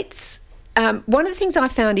debates, one of the things I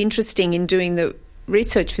found interesting in doing the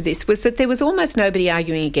research for this was that there was almost nobody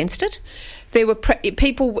arguing against it. There were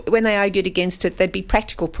people, when they argued against it, there'd be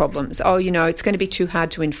practical problems. It's going to be too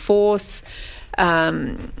hard to enforce.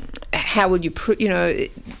 How will you,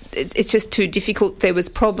 it's just too difficult. There was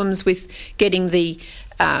problems with getting the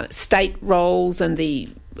state roles and the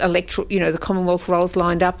electoral, the Commonwealth roles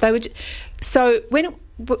lined up. So when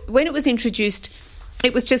it was introduced,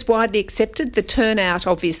 it was just widely accepted. The turnout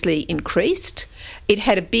obviously increased. It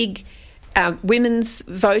had a big women's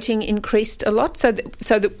voting increased a lot, so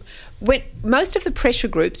that when most of the pressure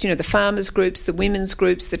groups, the farmers' groups, the women's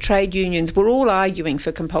groups, the trade unions, were all arguing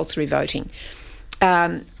for compulsory voting.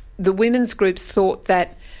 The women's groups thought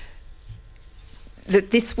that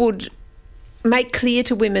this would make clear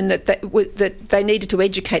to women that they needed to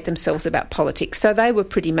educate themselves about politics, so they were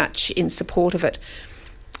pretty much in support of it.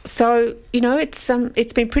 So,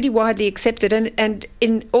 it's been pretty widely accepted, and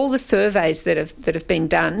in all the surveys that have been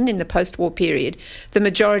done in the post-war period, the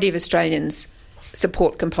majority of Australians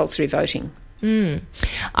support compulsory voting.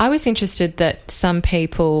 I was interested that some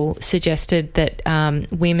people suggested that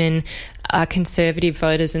women are conservative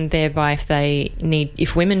voters, and thereby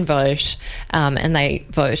if women vote and they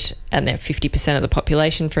vote and they're 50% of the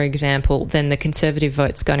population, for example, then the conservative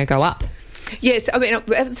vote's going to go up. Yes, I mean,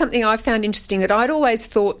 that was something I found interesting, that I'd always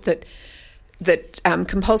thought that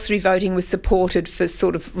compulsory voting was supported for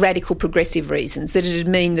sort of radical progressive reasons, that it'd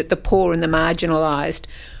mean that the poor and the marginalised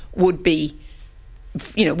would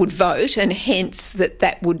vote, and hence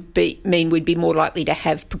that would mean we'd be more likely to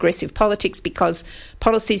have progressive policies because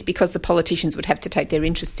the politicians would have to take their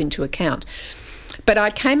interests into account. But I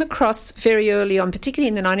came across very early on, particularly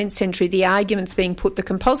in the 19th century, the arguments being put that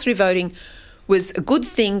compulsory voting was a good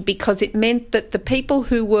thing because it meant that the people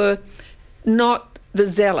who were not the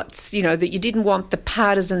zealots, that you didn't want the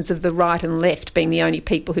partisans of the right and left being the only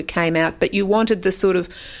people who came out, but you wanted the sort of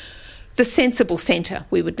the sensible centre,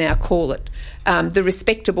 we would now call it, the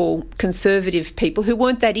respectable conservative people who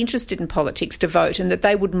weren't that interested in politics to vote, and that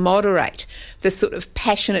they would moderate the sort of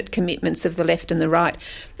passionate commitments of the left and the right.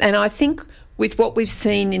 And I think with what we've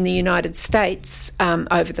seen in the United States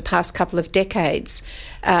over the past couple of decades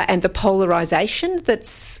and the polarisation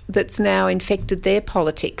that's now infected their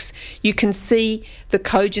politics, you can see the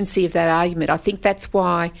cogency of that argument. I think that's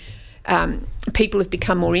why people have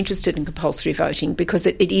become more interested in compulsory voting, because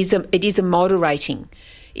it is a moderating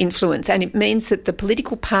influence, and it means that the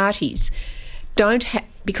political parties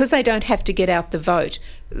because they don't have to get out the vote,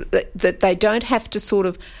 that they don't have to sort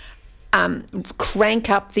of crank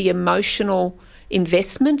up the emotional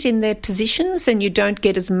investment in their positions, and you don't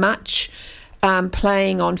get as much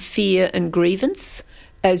playing on fear and grievance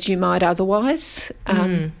as you might otherwise.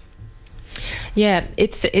 Yeah,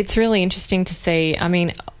 it's really interesting to see. I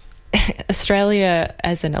mean, Australia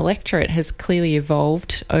as an electorate has clearly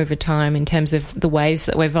evolved over time in terms of the ways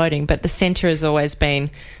that we're voting, but the centre has always been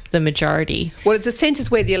the majority. Well, the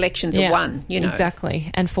centre's where the elections are won,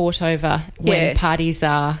 Exactly, and fought over when parties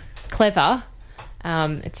are clever.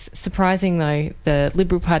 It's surprising, though, the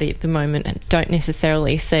Liberal Party at the moment don't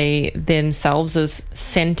necessarily see themselves as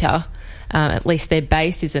centre. At least their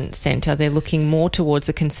base isn't centre. They're looking more towards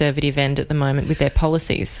a conservative end at the moment with their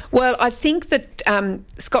policies. Well, I think that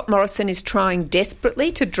Scott Morrison is trying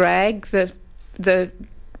desperately to drag the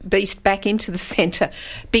beast back into the centre,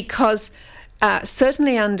 because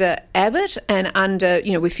certainly under Abbott and under,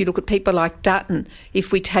 if you look at people like Dutton,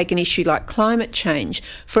 if we take an issue like climate change,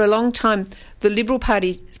 for a long time the Liberal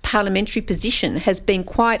Party's parliamentary position has been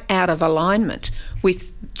quite out of alignment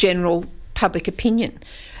with general public opinion.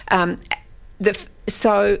 As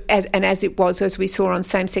it was, as we saw on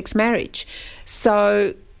same-sex marriage.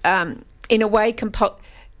 So, in a way,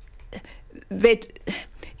 that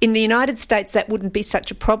in the United States that wouldn't be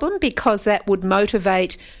such a problem, because that would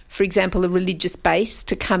motivate, for example, a religious base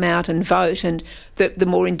to come out and vote, and the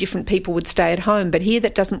more indifferent people would stay at home. But here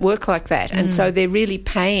that doesn't work like that. And so they're really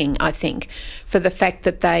paying, I think, for the fact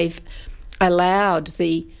that they've allowed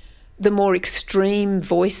the more extreme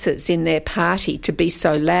voices in their party to be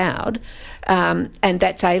so loud, and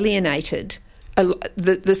that's alienated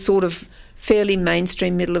the sort of fairly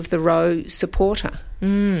mainstream middle-of-the-row supporter.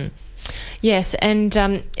 Yes, and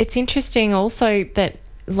it's interesting also that,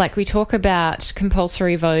 like, we talk about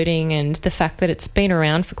compulsory voting and the fact that it's been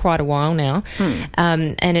around for quite a while now,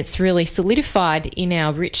 and it's really solidified in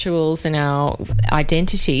our rituals and our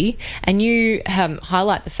identity. And you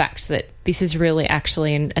highlight the fact that this is really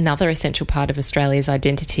actually another essential part of Australia's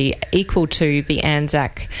identity, equal to the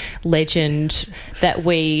Anzac legend that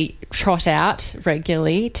we trot out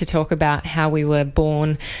regularly to talk about how we were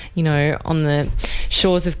born, on the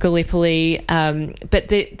shores of Gallipoli. But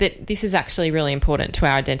this is actually really important to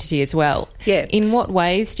our identity as well. Yeah. In what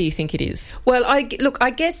ways do you think it is? Well, I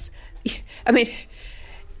guess,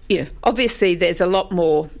 obviously there's a lot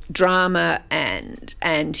more drama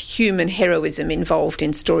and human heroism involved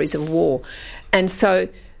in stories of war. And so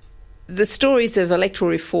the stories of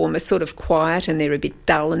electoral reform are sort of quiet, and they're a bit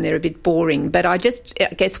dull and they're a bit boring. But I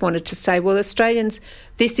guess wanted to say, well, Australians,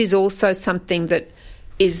 this is also something that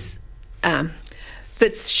is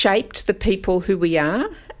that's shaped the people who we are,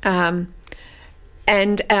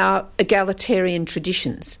 and our egalitarian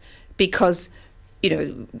traditions, because,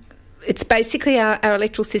 it's basically our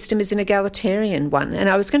electoral system is an egalitarian one. And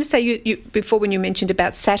I was going to say, you before, when you mentioned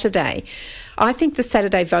about Saturday, I think the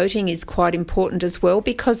Saturday voting is quite important as well,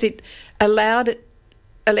 because it allowed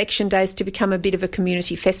election days to become a bit of a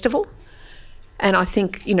community festival. And I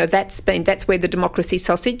think, that's where the democracy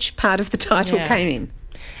sausage part of the title came in.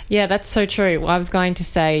 Yeah, that's so true. Well, I was going to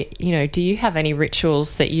say, do you have any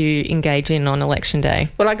rituals that you engage in on election day?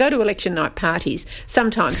 Well, I go to election night parties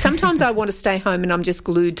sometimes. Sometimes I want to stay home and I'm just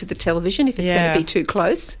glued to the television if it's going to be too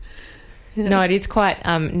close. No, it is quite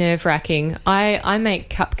nerve-wracking. I make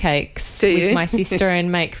cupcakes with my sister and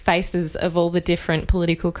make faces of all the different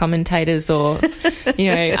political commentators, or,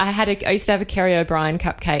 I used to have a Kerry O'Brien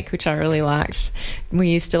cupcake, which I really liked. We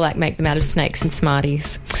used to make them out of snakes and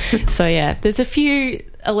Smarties. So, yeah, there's a few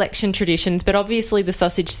election traditions, but obviously the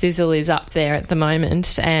sausage sizzle is up there at the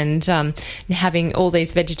moment, and having all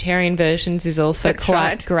these vegetarian versions is also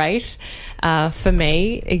great for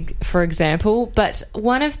me, for example. But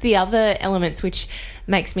one of the other elements which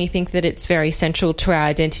makes me think that it's very central to our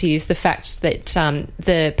identity is the fact that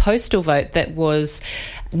the postal vote that was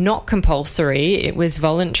not compulsory, it was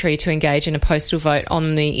voluntary to engage in a postal vote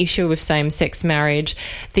on the issue of same-sex marriage.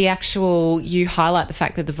 You highlight the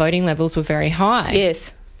fact that the voting levels were very high.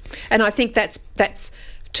 Yes. And I think that's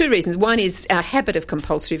two reasons. One is our habit of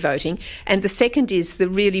compulsory voting, and the second is the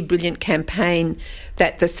really brilliant campaign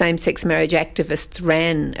that the same-sex marriage activists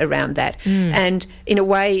ran around that. And in a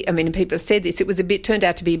way, people have said this, turned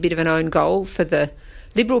out to be a bit of an own goal for the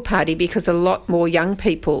Liberal Party, because a lot more young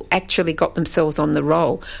people actually got themselves on the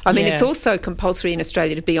roll. It's also compulsory in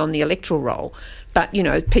Australia to be on the electoral roll, but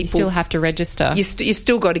people, you still have to register. You've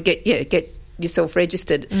still got to get yourself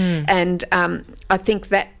registered. And I think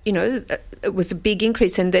that it was a big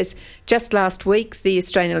increase. And just last week the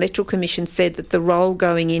Australian Electoral Commission said that the roll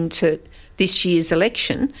going into this year's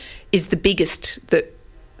election is the biggest that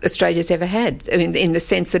Australia's ever had. In the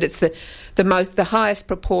sense that it's the highest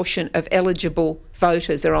proportion of eligible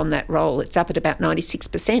voters are on that roll. It's up at about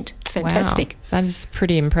 96%. It's fantastic. Wow, that is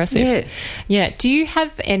pretty impressive. Yeah. Do you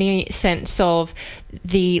have any sense of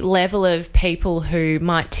the level of people who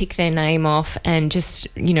might tick their name off and just,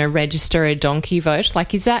 register a donkey vote?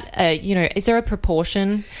 Is that is there a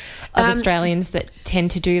proportion of Australians that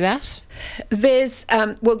tend to do that? There's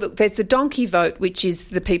there's the donkey vote, which is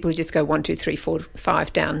the people who just go 1, 2, 3, 4,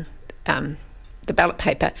 5 down the ballot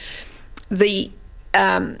paper.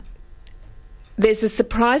 There's a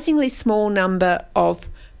surprisingly small number of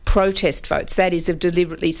protest votes, that is, of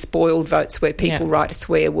deliberately spoiled votes where people write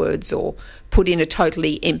swear words or put in a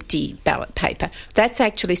totally empty ballot paper. That's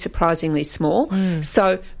actually surprisingly small.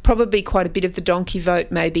 So probably quite a bit of the donkey vote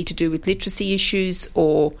may be to do with literacy issues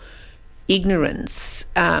or ignorance.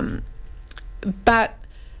 But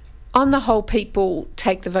on the whole, people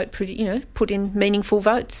take the vote pretty, put in meaningful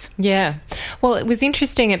votes. Yeah. Well, it was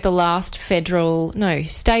interesting at the last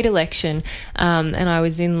state election, and I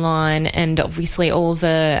was in line, and obviously all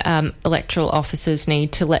the electoral officers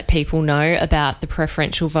need to let people know about the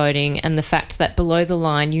preferential voting and the fact that below the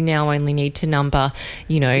line you now only need to number,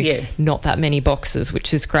 not that many boxes,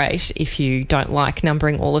 which is great if you don't like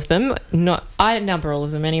numbering all of them. I number all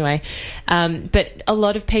of them anyway. But a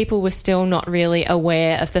lot of people were still not really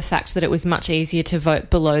aware of the fact that it was much easier to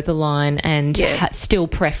vote below the line and still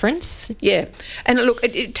preference. Yeah. And look,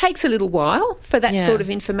 it takes a little while for that sort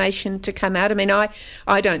of information to come out.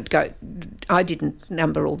 I didn't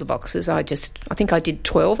number all the boxes. I think I did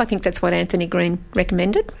 12. I think that's what Anthony Green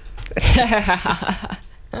recommended. I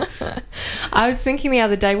was thinking the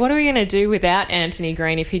other day, what are we going to do without Anthony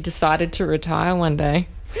Green if he decided to retire one day?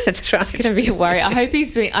 That's right. It's going to be a worry. I hope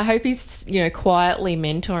he's quietly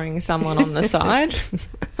mentoring someone on the side,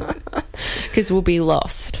 because we'll be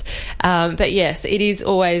lost. But yes, it is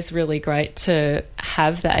always really great to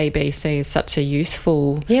have the ABC as such a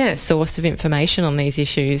useful source of information on these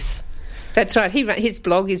issues. That's right. His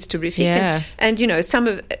blog is terrific. Yeah. And some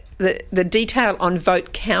of the detail on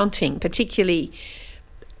vote counting, particularly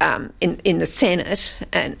in the Senate,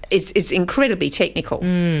 and is incredibly technical.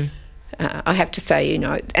 I have to say,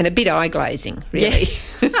 and a bit eye-glazing, really.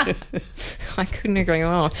 Yeah. I couldn't agree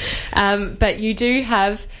more. But you do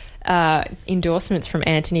have endorsements from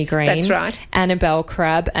Anthony Green. That's right. Annabelle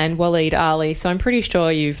Crabb and Waleed Ali. So I'm pretty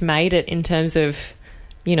sure you've made it in terms of,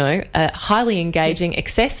 a highly engaging,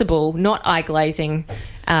 accessible, not eye-glazing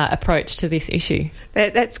approach to this issue.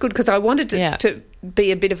 That's good, because I wanted to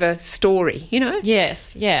be a bit of a story,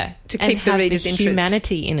 Yes, yeah. To keep the reader's interest.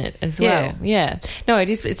 Humanity in it as well. Yeah. No,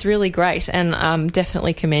 it's really great, and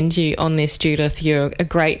definitely commend you on this, Judith. You're a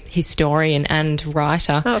great historian and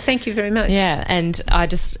writer. Oh, thank you very much. Yeah, and I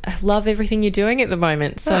just love everything you're doing at the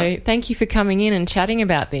moment. So thank you for coming in and chatting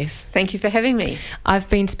about this. Thank you for having me. I've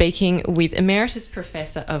been speaking with Emeritus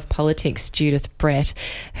Professor of Politics Judith Brett,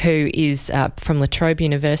 who is from Trobe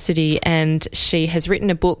University, and she has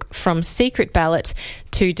written a book, From Secret Ballot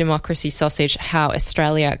Ballot to Democracy Sausage, How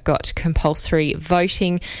Australia Got Compulsory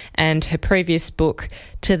Voting. And her previous book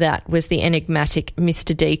to that was The Enigmatic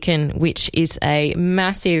Mr. Deakin, which is a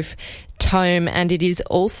massive tome, and it is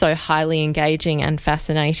also highly engaging and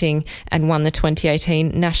fascinating, and won the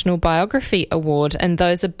 2018 National Biography Award. And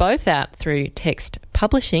those are both out through Text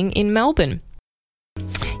Publishing in Melbourne.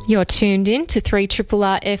 You're tuned in to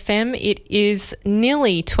 3RRR FM. It is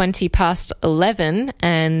nearly 20 past 11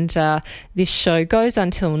 and this show goes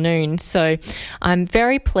until noon. So I'm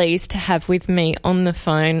very pleased to have with me on the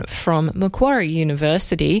phone from Macquarie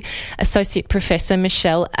University, Associate Professor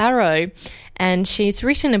Michelle Arrow. And she's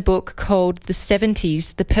written a book called The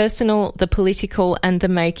 70s, The Personal, the Political and the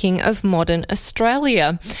Making of Modern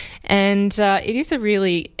Australia. And it is a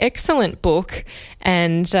really excellent book.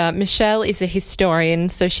 And Michelle is a historian,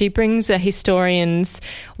 so she brings a historian's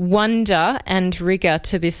wonder and rigour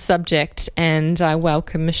to this subject. And I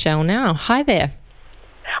welcome Michelle now. Hi there.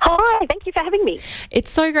 Hi, thank you for having me. It's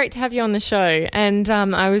so great to have you on the show, and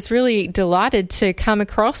I was really delighted to come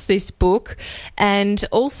across this book, and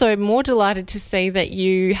also more delighted to see that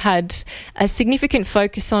you had a significant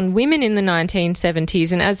focus on women in the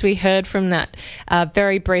 1970s. And as we heard from that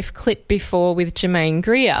very brief clip before with Germaine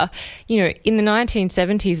Greer, you know, in the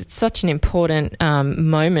 1970s, it's such an important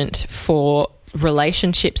moment for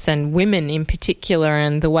relationships and women in particular,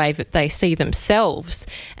 and the way that they see themselves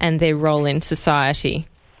and their role in society.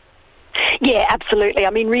 Yeah, absolutely. I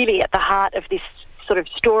mean, really at the heart of this sort of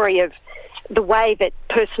story of the way that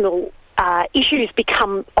personal issues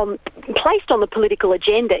become placed on the political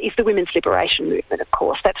agenda is the women's liberation movement, of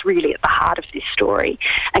course. That's really at the heart of this story.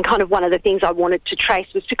 And kind of one of the things I wanted to trace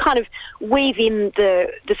was to kind of weave in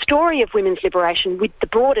the story of women's liberation with the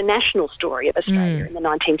broader national story of Australia in the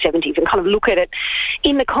 1970s, and kind of look at it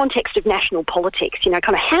in the context of national politics. You know,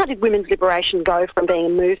 kind of how did women's liberation go from being a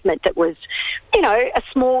movement that was, you know, a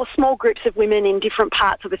small groups of women in different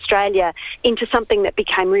parts of Australia into something that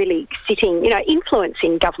became really sitting, you know,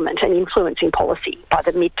 influencing government and influencing policy by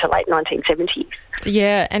the mid to late 1970s.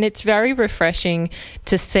 Yeah, and it's very refreshing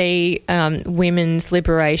to see women's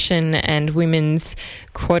liberation and women's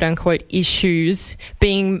quote-unquote issues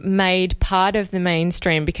being made part of the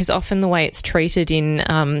mainstream, because often the way it's treated in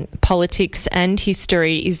politics and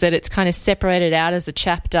history is that it's kind of separated out as a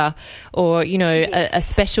chapter or, you know, a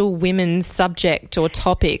special women's subject or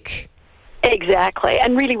topic. Exactly.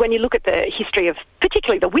 And really, when you look at the history of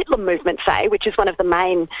particularly the Whitlam movement, say, which is one of the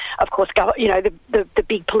main, of course, you know, the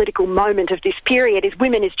big political moment of this period, is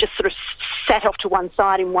women is just sort of sat off to one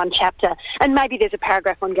side in one chapter. And maybe there's a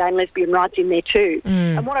paragraph on gay and lesbian rights in there too.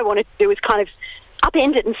 And what I wanted to do is kind of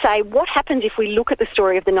upend it and say, what happens if we look at the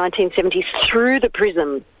story of the 1970s through the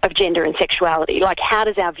prism of gender and sexuality? Like, how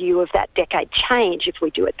does our view of that decade change if we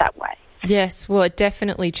do it that way? Yes, well, it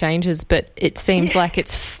definitely changes, but it seems like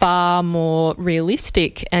it's far more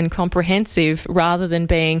realistic and comprehensive rather than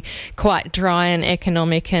being quite dry and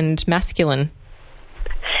economic and masculine.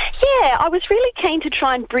 Yeah, I was really keen to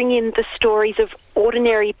try and bring in the stories of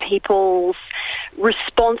ordinary people's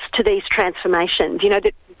response to these transformations. You know,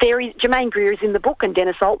 that Germaine Greer is in the book and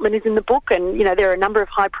Dennis Altman is in the book, and, you know, there are a number of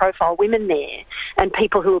high-profile women there and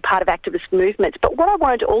people who are part of activist movements. But what I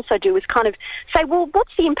wanted to also do is kind of say, well,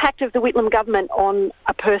 what's the impact of the Whitlam government on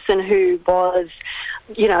a person who was,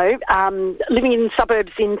 you know, living in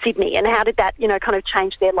suburbs in Sydney, and how did that, you know, kind of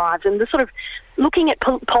change their lives? And the sort of looking at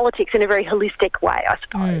politics in a very holistic way, I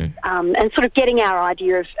suppose, and sort of getting our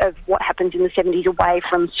idea of what happens in the 70s away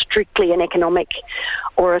from strictly an economic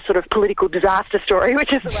or a sort of political disaster story,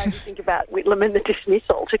 which is the way we think about Whitlam and the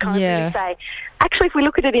dismissal, to kind of really say, actually, if we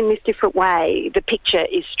look at it in this different way, the picture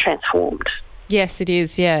is transformed. Yes, it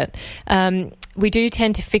is, yeah. We do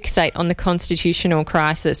tend to fixate on the constitutional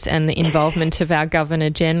crisis and the involvement of our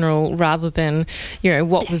Governor-General rather than, you know,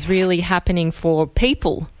 what was really happening for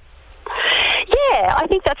people. Yeah, I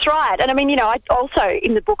think that's right. And I mean, you know, I also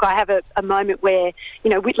in the book I have a moment where, you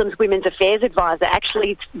know, Whitlam's Women's Affairs advisor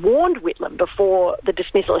actually warned Whitlam before the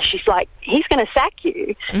dismissal. She's like, he's going to sack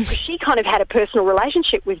you, because she kind of had a personal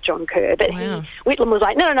relationship with John Kerr. But Whitlam was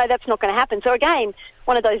like, no, that's not going to happen. So again,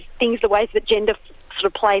 one of those things, the ways that gender sort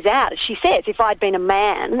of plays out. She says, if I'd been a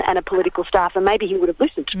man and a political staffer, maybe he would have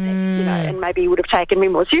listened to me, you know, and maybe he would have taken me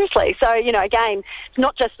more seriously. So, you know, again, it's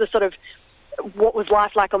not just the sort of what was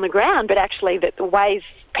life like on the ground, but actually that the ways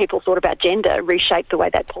people thought about gender reshaped the way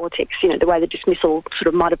that politics, you know, the way the dismissal sort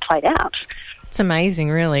of might have played out. It's amazing,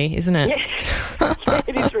 really, isn't it? Yeah,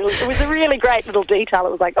 it is really. It was a really great little detail.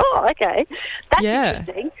 It was like, oh, okay, that's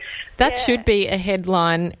interesting. That should be a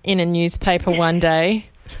headline in a newspaper one day.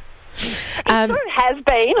 It sort of has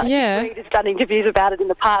been. I think Reed has done interviews about it in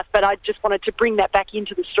the past, but I just wanted to bring that back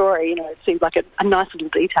into the story. It seems like a nice little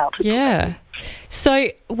detail to talk about. So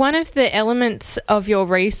one of the elements of your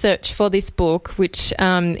research for this book, which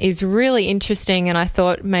is really interesting, and I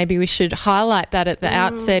thought maybe we should highlight that at the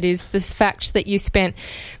outset, is the fact that you spent,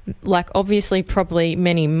 obviously probably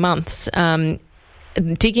many months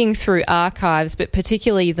digging through archives, but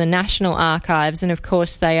particularly the National Archives, and of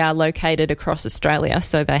course they are located across Australia,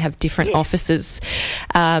 so they have different offices.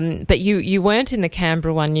 But you weren't in the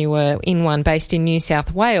Canberra one, you were in one based in New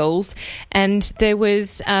South Wales, and there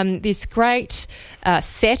was this great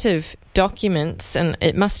set of documents, and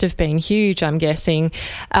it must have been huge, I'm guessing,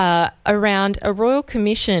 around a royal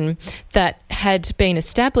commission that had been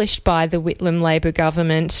established by the Whitlam Labor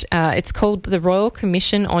government. It's called the Royal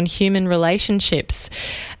Commission on Human Relationships.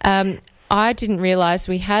 I didn't realise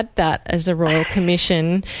we had that as a royal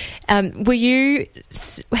commission. How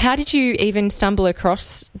did you even stumble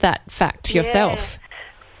across that fact yourself?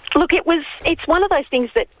 Look, it's one of those things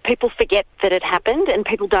that people forget that it happened, and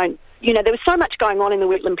people don't. There was so much going on in the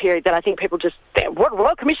Whitlam period that I think people just, what,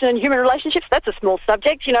 Royal Commission on Human Relationships? That's a small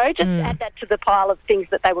subject, just add that to the pile of things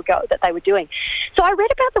that they were doing. So I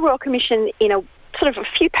read about the Royal Commission in a sort of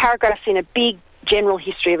a few paragraphs in a big general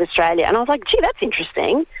history of Australia, and I was like, gee, that's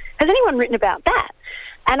interesting. Has anyone written about that?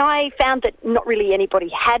 And I found that not really anybody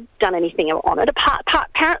had done anything on it,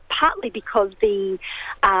 partly because the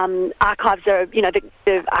archives are,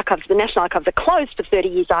 the National Archives are closed for 30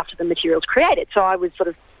 years after the material's created. So I was sort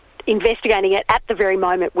of investigating it at the very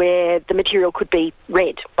moment where the material could be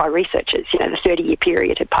read by researchers. The 30-year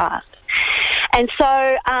period had passed. And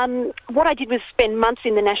so what I did was spend months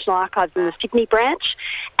in the National Archives in the Sydney branch,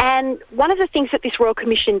 and one of the things that this Royal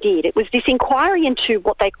Commission did, it was this inquiry into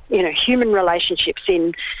what they, human relationships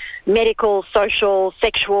in medical, social,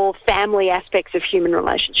 sexual, family aspects of human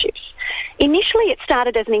relationships. Initially, it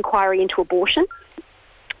started as an inquiry into abortion.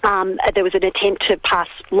 There was an attempt to pass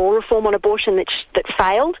law reform on abortion that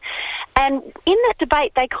failed. And in that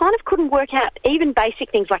debate, they kind of couldn't work out even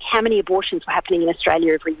basic things like how many abortions were happening in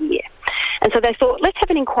Australia every year. And so they thought, let's have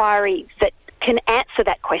an inquiry that can answer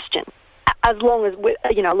that question, as long as,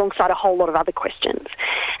 alongside a whole lot of other questions.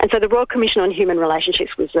 And so the Royal Commission on Human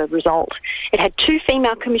Relationships was the result. It had 2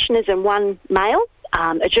 female commissioners and 1 male,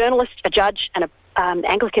 a journalist, a judge, and an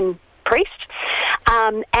Anglican priest.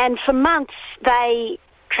 And for months, they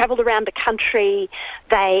travelled around the country.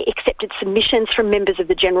 They accepted submissions from members of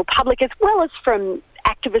the general public as well as from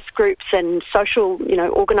activist groups and social,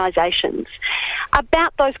 organisations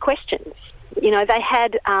about those questions. They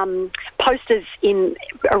had posters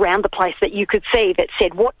around the place that you could see that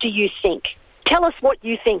said, "What do you think? Tell us what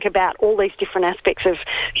you think about all these different aspects of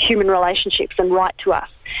human relationships and write to us."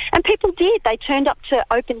 And people did. They turned up to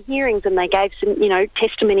open hearings and they gave some,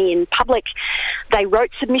 testimony in public. They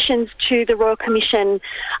wrote submissions to the Royal Commission.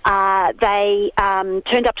 They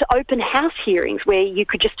turned up to open house hearings where you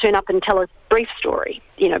could just turn up and tell a brief story,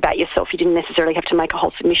 about yourself. You didn't necessarily have to make a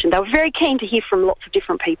whole submission. They were very keen to hear from lots of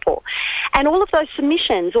different people. And all of those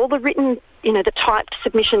submissions, all the written, the typed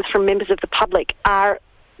submissions from members of the public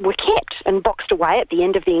were kept and boxed away at the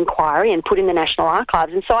end of the inquiry and put in the National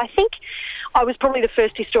Archives. And so I think I was probably the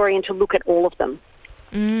first historian to look at all of them,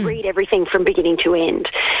 read everything from beginning to end.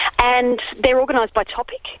 And they're organised by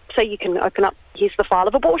topic, so you can open up, here's the file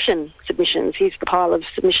of abortion submissions, here's the pile of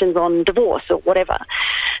submissions on divorce or whatever.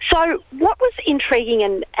 So what was intriguing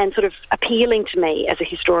and sort of appealing to me as a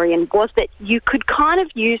historian was that you could kind of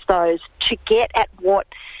use those to get at what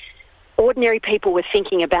ordinary people were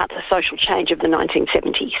thinking about the social change of the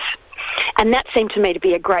 1970s. And that seemed to me to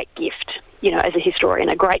be a great gift, as a historian,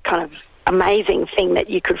 a great kind of amazing thing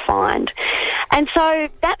that you could find. And so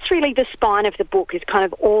that's really the spine of the book, is kind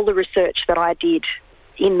of all the research that I did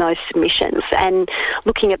in those submissions and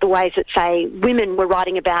looking at the ways that, say, women were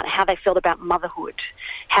writing about how they felt about motherhood,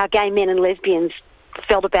 how gay men and lesbians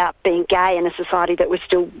felt about being gay in a society that was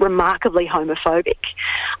still remarkably homophobic.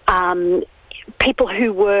 People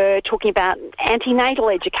who were talking about antenatal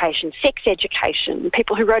education, sex education,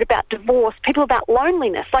 people who wrote about divorce, people about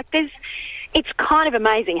loneliness. It's kind of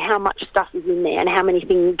amazing how much stuff is in there and how many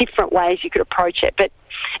different ways you could approach it. But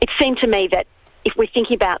it seemed to me that if we're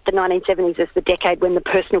thinking about the 1970s as the decade when the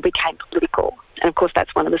personal became political, and of course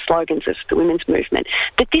that's one of the slogans of the women's movement,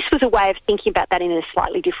 that this was a way of thinking about that in a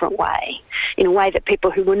slightly different way, in a way that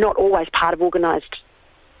people who were not always part of organised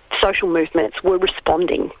social movements were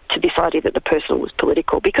responding to this idea that the personal was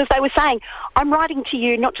political, because they were saying, I'm writing to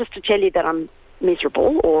you not just to tell you that I'm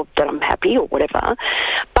miserable or that I'm happy or whatever,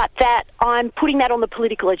 but that I'm putting that on the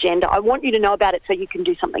political agenda. I want you to know about it so you can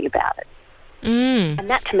do something about it. And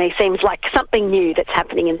that to me seems like something new that's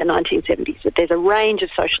happening in the 1970s, that there's a range of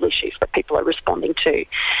social issues that people are responding to,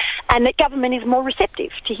 and that government is more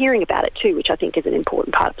receptive to hearing about it too, which I think is an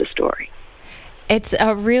important part of the story. It's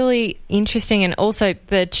a really interesting, and also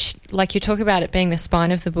like you talk about it being the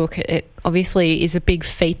spine of the book, it obviously is a big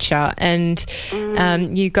feature, and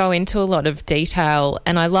you go into a lot of detail,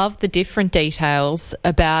 and I love the different details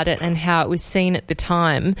about it and how it was seen at the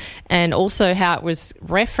time, and also how it was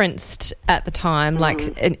referenced at the time. Like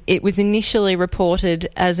it was initially reported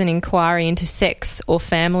as an inquiry into sex or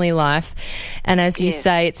family life, and as you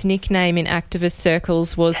say, its nickname in activist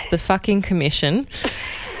circles was the fucking commission.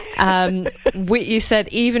 You said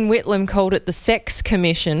even Whitlam called it the Sex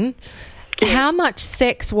Commission. How much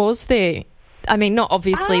sex was there? I mean, not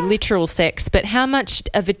obviously literal sex, but how much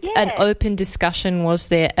of an open discussion was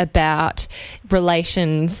there about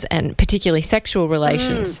relations, and particularly sexual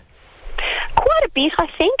relations? Quite a bit, I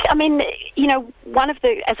think. I mean, you know, as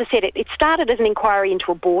I said, it started as an inquiry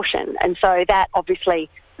into abortion, and so that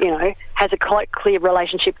obviously, you know, has a quite clear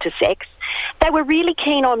relationship to sex. They were really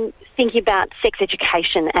keen on thinking about sex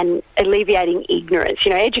education and alleviating ignorance.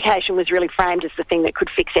 You know, education was really framed as the thing that could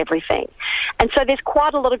fix everything. And so there's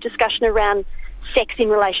quite a lot of discussion around sex in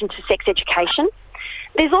relation to sex education.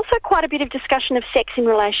 There's also quite a bit of discussion of sex in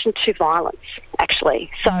relation to violence, actually.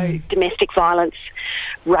 So domestic violence,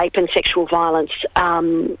 rape and sexual violence.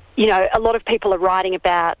 You know, a lot of people are writing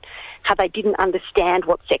about how they didn't understand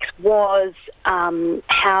what sex was,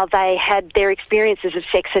 how they had their experiences of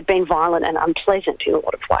sex had been violent and unpleasant in a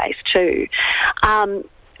lot of ways too.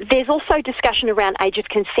 There's also discussion around age of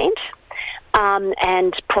consent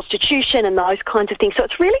and prostitution and those kinds of things. So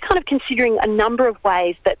it's really kind of considering a number of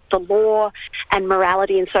ways that the law and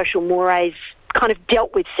morality and social mores kind of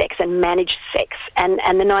dealt with sex and managed sex. And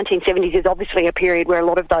the 1970s is obviously a period where a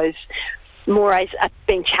lot of those mores are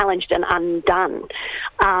being challenged and undone.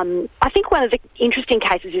 I think one of the interesting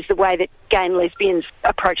cases is the way that gay and lesbians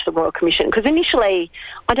approached the Royal Commission, because initially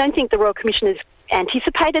I don't think the Royal Commissioners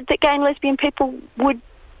anticipated that gay and lesbian people would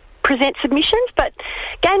present submissions, but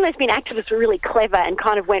gay and lesbian activists were really clever and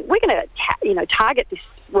kind of went, we're going to target this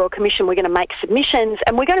Royal Commission, we're going to make submissions,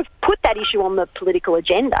 and we're going to put that issue on the political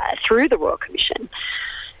agenda through the Royal Commission.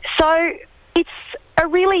 So it's a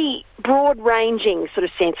really broad-ranging sort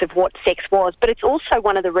of sense of what sex was, but it's also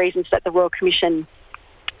one of the reasons that the Royal Commission,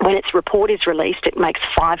 when its report is released, it makes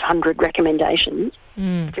 500 recommendations.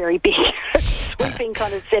 Very big, sweeping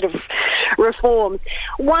kind of set of reforms.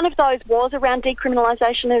 One of those was around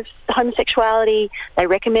decriminalisation of homosexuality. They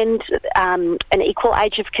recommend an equal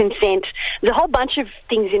age of consent. There's a whole bunch of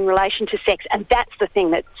things in relation to sex, and that's the thing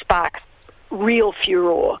that sparks real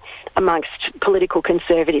furor amongst political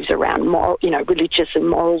conservatives around religious and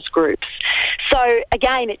morals groups. So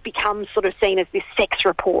again, it becomes sort of seen as this sex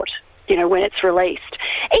report, you know, when it's released,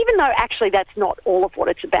 even though actually that's not all of what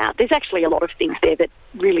it's about. There's actually a lot of things there that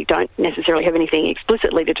really don't necessarily have anything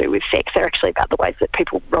explicitly to do with sex. They're actually about the ways that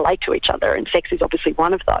people relate to each other, and sex is obviously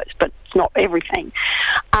one of those, but it's not everything.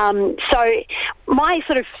 So my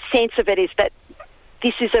sort of sense of it is that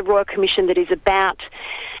this is a Royal Commission that is about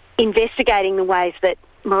investigating the ways that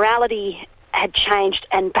morality had changed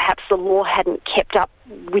and perhaps the law hadn't kept up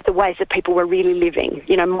with the ways that people were really living.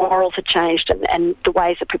 You know, morals had changed and the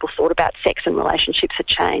ways that people thought about sex and relationships had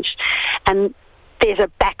changed. And there's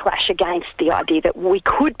a backlash against the idea that we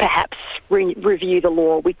could perhaps review the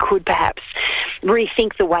law, we could perhaps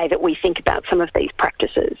rethink the way that we think about some of these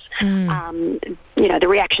practices. You know, the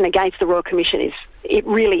reaction against the Royal Commission it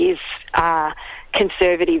really is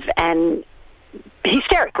conservative and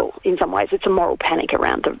hysterical in some ways. It's a moral panic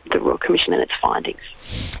around the Royal Commission and its findings.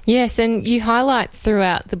 Yes, and you highlight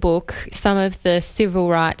throughout the book some of the civil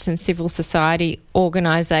rights and civil society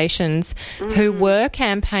organisations who were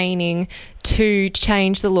campaigning to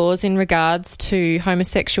change the laws in regards to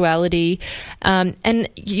homosexuality.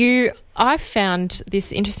 I found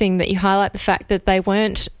this interesting that you highlight the fact that they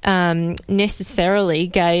weren't necessarily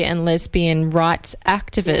gay and lesbian rights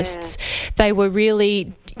activists. Yeah. They were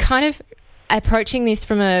really kind of approaching this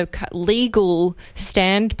from a legal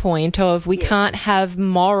standpoint of we can't have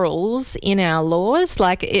morals in our laws,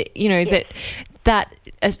 like that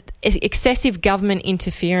excessive government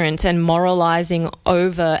interference and moralising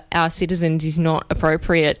over our citizens is not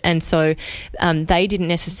appropriate, and so they didn't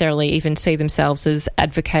necessarily even see themselves as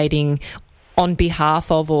advocating on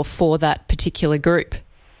behalf of or for that particular group.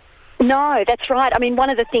 No, that's right. I mean, one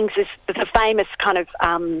of the things is the famous kind of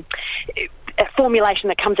a formulation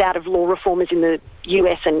that comes out of law reformers in the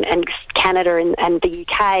US and Canada and the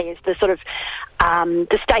UK is the sort of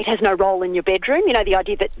the state has no role in your bedroom. You know, the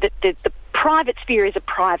idea that the private sphere is a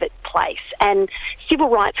private place. And civil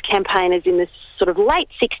rights campaigners in the sort of late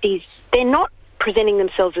 60s, they're not presenting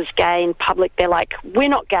themselves as gay in public. They're like, we're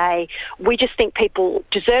not gay. We just think people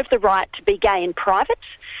deserve the right to be gay in private.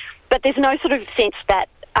 But there's no sort of sense that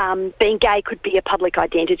being gay could be a public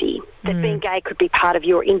identity, that being gay could be part of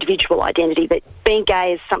your individual identity, that being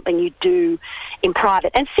gay is something you do in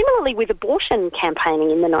private. And similarly with abortion campaigning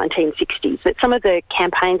in the 1960s, that some of the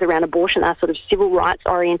campaigns around abortion are sort of civil rights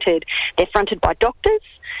oriented. They're fronted by doctors.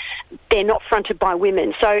 They're not fronted by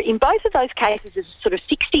women. So in both of those cases, as sort of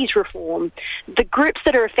 60s reform, the groups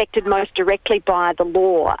that are affected most directly by the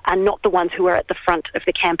law are not the ones who are at the front of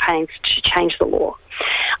the campaigns to change the law.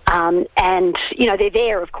 And, you know, they're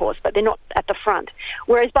there, of course, but they're not at the front.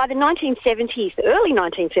 Whereas by the 1970s, the early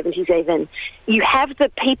 1970s even, you have the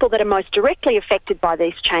people that are most directly affected by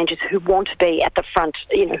these changes who want to be at the front,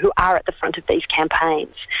 you know, who are at the front of these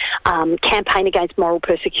campaigns. Campaign Against Moral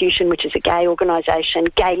Persecution, which is a gay organisation,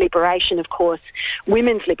 Gay Liberation, of course,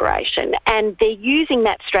 Women's Liberation. And they're using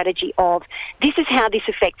that strategy of, this is how this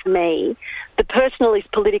affects me. The personal is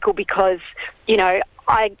political because, you know,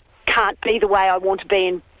 I can't be the way I want to be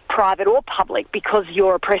in private or public because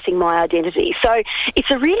you're oppressing my identity. So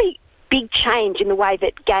it's a really big change in the way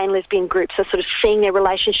that gay and lesbian groups are sort of seeing their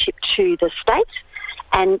relationship to the state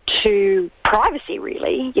and to privacy,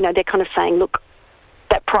 really. You know, they're kind of saying, look,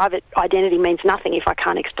 that private identity means nothing if I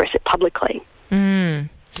can't express it publicly. And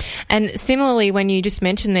similarly, when you just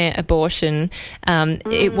mentioned there abortion,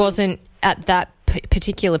 it wasn't at that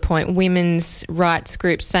particular point women's rights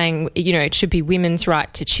groups saying, you know, it should be women's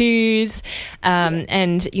right to choose,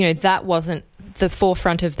 and, you know, that wasn't the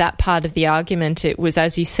forefront of that part of the argument. It was,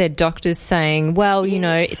 as you said, doctors saying, well, you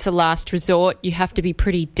know, it's a last resort. You have to be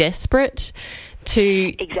pretty desperate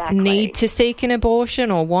to need to seek an abortion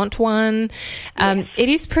or want one. It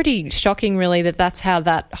is pretty shocking, really, that that's how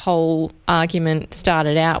that whole argument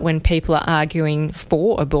started out when people are arguing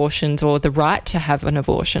for abortions or the right to have an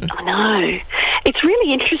abortion. I know. It's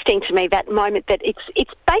really interesting to me, that moment, that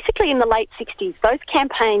it's basically in the late 60s, those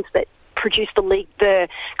campaigns that produced the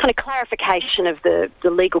kind of clarification of the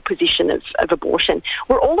legal position of abortion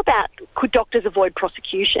were all about, could doctors avoid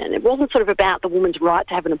prosecution? It wasn't sort of about the woman's right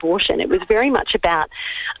to have an abortion. It was very much about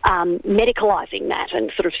medicalising that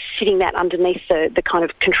and sort of sitting that underneath the kind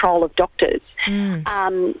of control of doctors.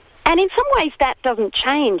 And in some ways that doesn't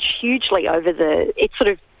change hugely over it's sort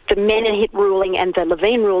of the Menahit ruling and the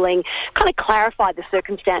Levine ruling kind of clarified the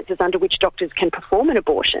circumstances under which doctors can perform an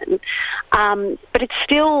abortion. But it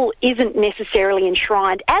still isn't necessarily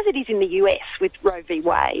enshrined, as it is in the US with Roe v.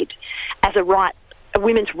 Wade, as a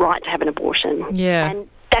women's right to have an abortion. Yeah. And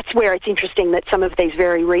that's where it's interesting that some of these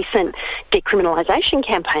very recent decriminalisation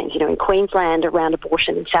campaigns, you know, in Queensland around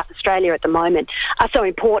abortion, in South Australia at the moment, are so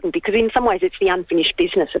important, because in some ways it's the unfinished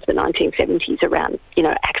business of the 1970s around, you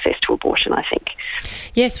know, access to abortion, I think.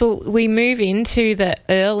 Yes, well, we move into the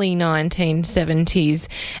early 1970s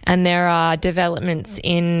and there are developments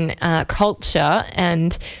in culture,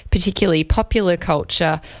 and particularly popular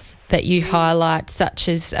culture, that you highlight, such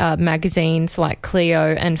as magazines like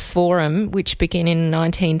Clio and Forum, which begin in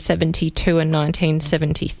 1972 and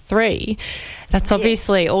 1973. That's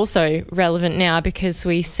obviously also relevant now, because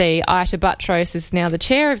we see Ita Buttrose is now the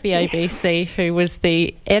chair of the ABC, who was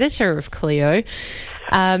the editor of Clio.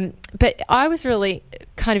 But I was really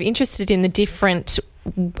kind of interested in the different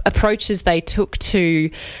approaches they took to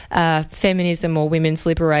feminism, or women's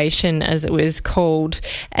liberation as it was called,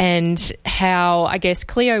 and how, I guess,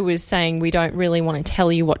 Clio was saying we don't really want to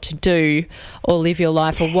tell you what to do or live your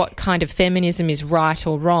life, or what kind of feminism is right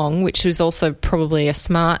or wrong, which was also probably a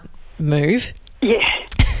smart move. Yeah.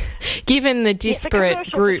 Given the disparate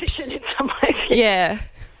groups. Yeah.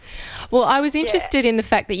 Well, I was interested in the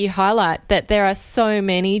fact that you highlight that there are so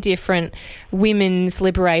many different women's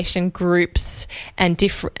liberation groups, and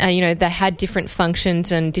different, they had different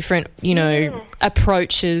functions and different,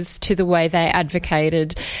 approaches to the way they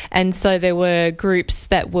advocated. And so there were groups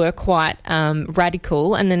that were quite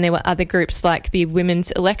radical, and then there were other groups like the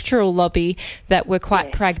Women's Electoral Lobby that were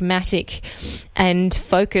quite pragmatic and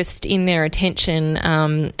focused in their attention.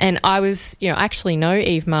 And I was, I actually know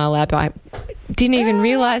Eve Marlab. I didn't even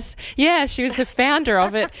realise. Yeah, she was a founder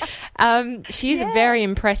of it. She is a very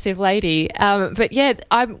impressive lady.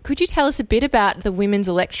 Could you tell us a bit about the Women's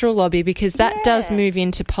Electoral Lobby, because that does move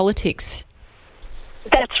into politics?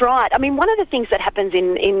 That's right. I mean, one of the things that happens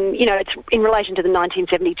it's in relation to the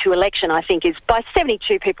 1972 election, I think, is by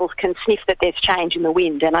 72 people can sniff that there's change in the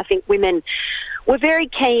wind, and I think women were very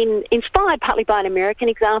keen, inspired partly by an American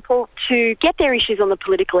example, to get their issues on the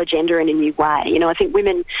political agenda in a new way. You know, I think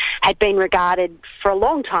women had been regarded for a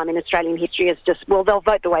long time in Australian history as just, well, they'll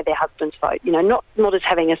vote the way their husbands vote, you know, not as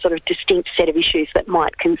having a sort of distinct set of issues that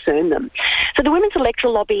might concern them. So the Women's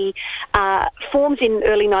Electoral Lobby forms in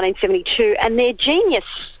early 1972, and their genius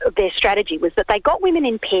of their strategy was that they got women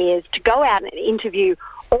in pairs to go out and interview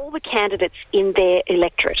all the candidates in their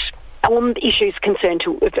electorate on issues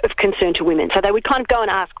of concern to women. So they would kind of go and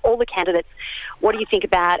ask all the candidates, what do you think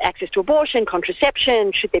about access to abortion,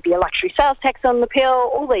 contraception, should there be a luxury sales tax on the pill,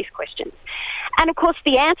 all these questions. And of course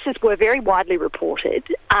the answers were very widely reported.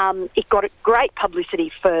 It got great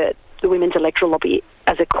publicity for the Women's Electoral Lobby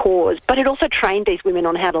as a cause, but it also trained these women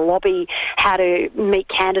on how to lobby, how to meet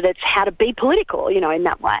candidates, how to be political, you know, in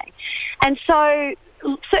that way. And so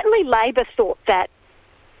certainly Labor thought that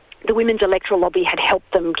the Women's Electoral Lobby had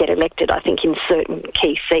helped them get elected, I think, in certain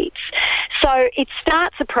key seats. So it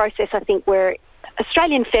starts a process, I think, where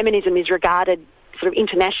Australian feminism is regarded sort of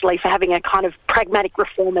internationally for having a kind of pragmatic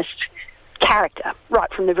reformist character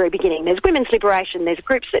right from the very beginning. There's women's liberation, there's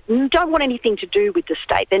groups that don't want anything to do with the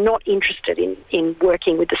state. They're not interested in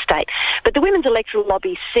working with the state. But the Women's Electoral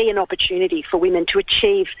Lobby see an opportunity for women to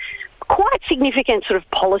achieve quite significant sort of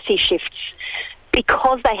policy shifts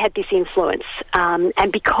because they had this influence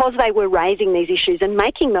and because they were raising these issues and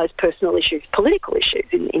making those personal issues political issues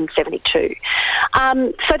in 72.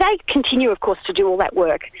 So they continue, of course, to do all that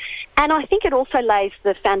work. And I think it also lays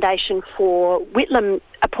the foundation for Whitlam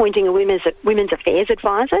appointing a women's affairs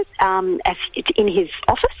advisor as in his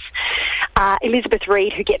office. Elizabeth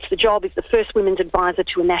Reed, who gets the job, is the first women's advisor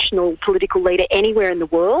to a national political leader anywhere in the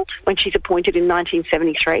world when she's appointed in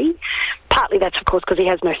 1973. Partly that's, of course, because he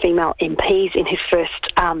has no female MPs in his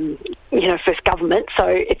first government. So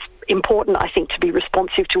it's important, I think, to be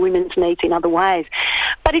responsive to women's needs in other ways.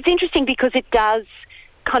 But it's interesting because it does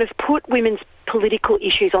kind of put women's political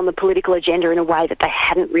issues on the political agenda in a way that they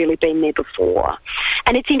hadn't really been there before.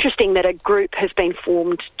 And it's interesting that a group has been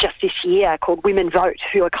formed just this year called Women Vote,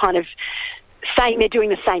 who are kind of saying they're doing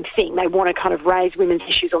the same thing. They want to kind of raise women's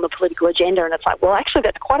issues on the political agenda. And it's like, well, actually,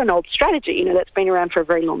 that's quite an old strategy, you know, that's been around for a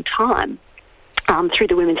very long time. Through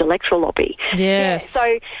the Women's Electoral Lobby. Yes. Yeah,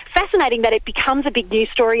 so fascinating that it becomes a big news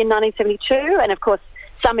story in 1972, and of course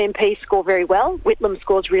some MPs score very well. Whitlam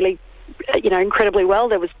scores really, incredibly well.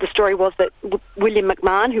 The story was that William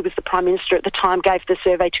McMahon, who was the Prime Minister at the time, gave the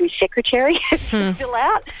survey to his secretary to fill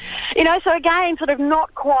out. So again, sort of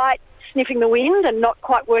not quite sniffing the wind and not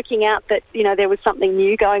quite working out that, there was something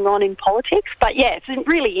new going on in politics. But yeah, it's a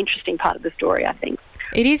really interesting part of the story, I think.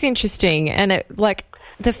 It is interesting, and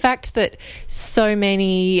the fact that so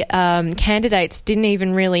many candidates didn't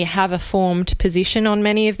even really have a formed position on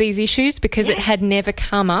many of these issues because it had never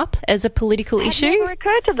come up as a political issue. It never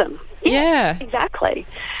occurred to them. Yeah. Exactly.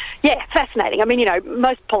 Yeah, fascinating. I mean,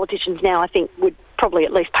 most politicians now, I think, would probably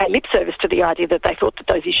at least pay lip service to the idea that they thought that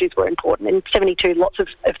those issues were important. In 72, lots of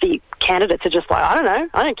the candidates are just like, I don't know,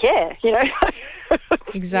 I don't care,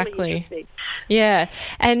 Exactly. Really yeah.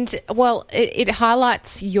 And, well, it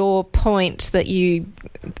highlights your point that you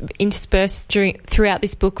interspersed throughout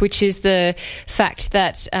this book, which is the fact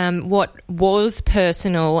that what was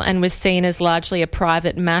personal and was seen as largely a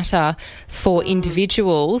private matter for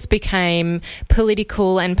individuals became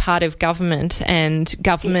political and part of government and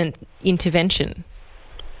government intervention.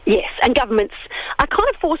 Yes, and governments are kind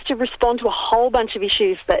of forced to respond to a whole bunch of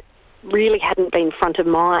issues that really hadn't been front of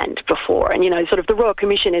mind before. And, sort of the Royal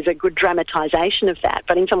Commission is a good dramatisation of that,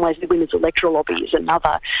 but in some ways the Women's Electoral Lobby is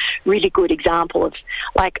another really good example of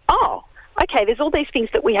okay, there's all these things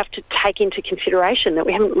that we have to take into consideration that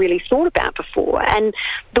we haven't really thought about before. And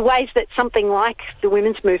the ways that something like the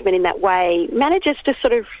women's movement in that way manages to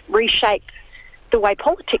sort of reshape the way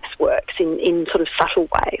politics works in sort of subtle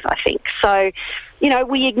ways, I think. So,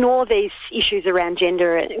 we ignore these issues around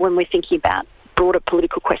gender when we're thinking about broader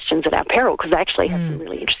political questions at our peril, because they actually have some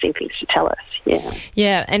really interesting things to tell us. Yeah.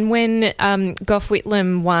 Yeah, and when Gough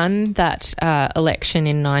Whitlam won that election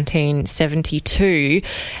in 1972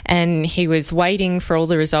 and he was waiting for all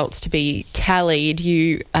the results to be tallied,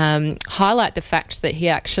 you highlight the fact that he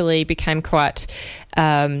actually became quite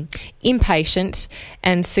impatient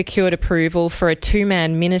and secured approval for a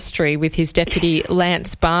two-man ministry with his deputy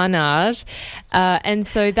Lance Barnard. And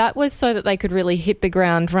so that was so that they could really hit the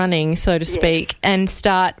ground running, so to speak, and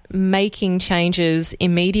start making changes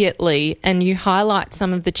immediately. And you highlight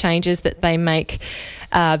some of the changes that they make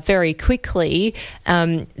very quickly.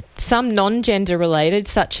 Some non-gender related,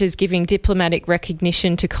 such as giving diplomatic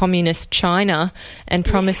recognition to communist China and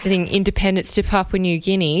promising independence to Papua New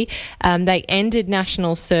Guinea. They ended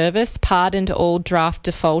national service, pardoned all draft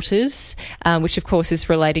defaulters, which of course is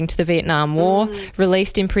relating to the Vietnam War,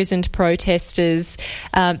 released imprisoned protesters,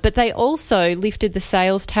 but they also lifted the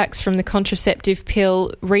sales tax from the contraceptive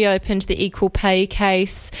pill, reopened the equal pay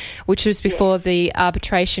case, which was before the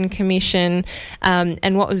Arbitration Commission,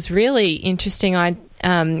 and what was really interesting, I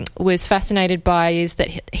was fascinated by, is that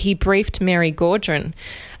he briefed Mary Gaudron,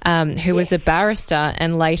 who was a barrister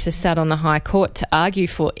and later sat on the High Court to argue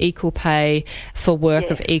for equal pay for work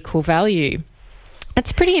of equal value.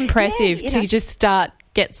 It's pretty impressive to just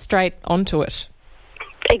get straight onto it.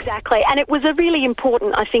 Exactly, and it was a really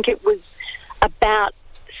important, I think it was about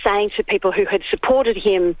saying to people who had supported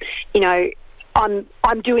him, you know,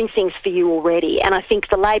 I'm doing things for you already. And I think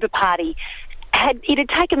the Labor Party had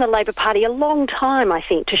taken the Labor Party a long time, I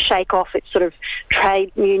think, to shake off its sort of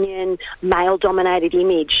trade union, male-dominated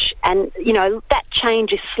image. And, you know, that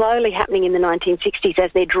change is slowly happening in the 1960s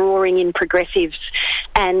as they're drawing in progressives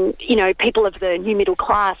and, you know, people of the new middle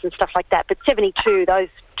class and stuff like that. But 72, those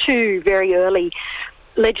two very early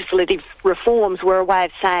legislative reforms were a way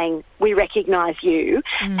of saying, we recognise you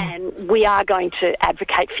and we are going to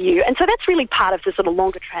advocate for you. And so that's really part of the sort of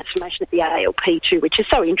longer transformation of the ALP too, which is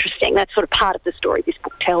so interesting. That's sort of part of the story this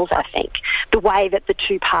book tells, I think, the way that the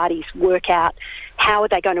two parties work out how are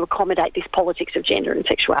they going to accommodate this politics of gender and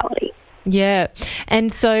sexuality. Yeah,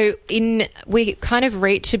 and so we kind of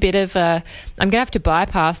reach a bit of a... I'm going to have to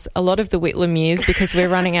bypass a lot of the Whitlam years because we're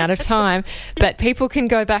running out of time, but people can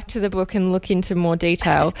go back to the book and look into more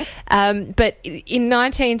detail. But in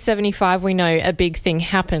 1975, we know a big thing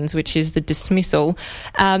happens, which is the dismissal,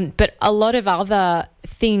 but a lot of other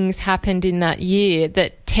things happened in that year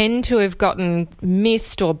that tend to have gotten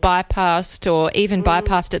missed or bypassed or even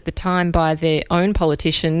bypassed at the time by their own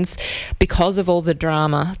politicians because of all the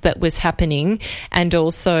drama that was happening, and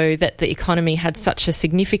also that the economy had such a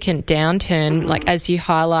significant downturn. Like, as you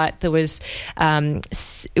highlight, there was it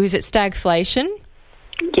stagflation?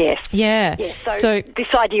 Yes. Yeah. Yes. So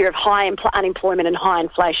this idea of high unemployment and high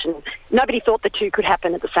inflation, nobody thought the two could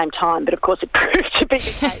happen at the same time, but of course it proved to be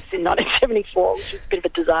the case in 1974, which was a bit of a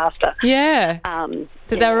disaster. Yeah.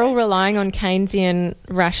 But they were all relying on Keynesian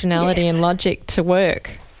rationality and logic to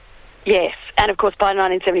work. Yes. And of course by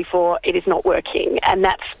 1974 it is not working, and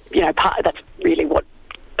that's, you know, that's really what,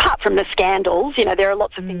 apart from the scandals, you know, there are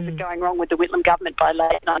lots of things that are going wrong with the Whitlam government by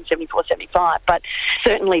late 1974-75, but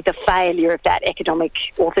certainly the failure of that economic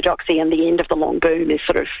orthodoxy and the end of the long boom is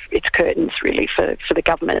sort of its curtains really for the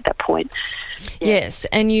government at that point. Yeah. Yes,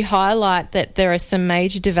 and you highlight that there are some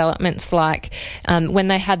major developments, like when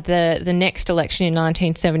they had the next election in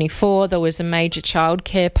 1974, there was a major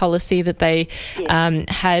childcare policy that they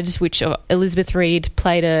had, which Elizabeth Reed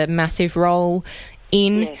played a massive role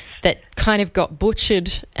in, that kind of got butchered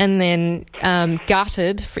and then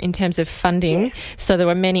gutted in terms of funding. Yes. So there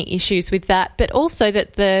were many issues with that, but also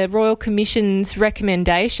that the Royal Commission's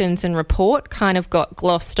recommendations and report kind of got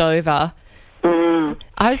glossed over.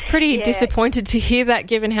 I was pretty disappointed to hear that,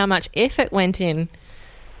 given how much effort went in.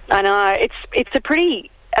 I know. It's a pretty...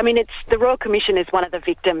 I mean, the Royal Commission is one of the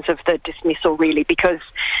victims of the dismissal, really, because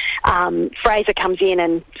Fraser comes in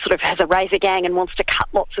and sort of has a razor gang and wants to cut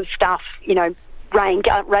lots of stuff, you know, rein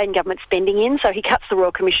government spending in. So he cuts the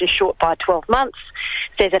Royal Commission short by 12 months,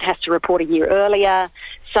 says it has to report a year earlier.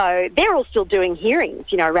 So they're all still doing hearings,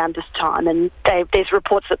 you know, around this time, and there's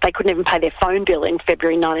reports that they couldn't even pay their phone bill in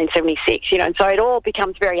February 1976, you know, and so it all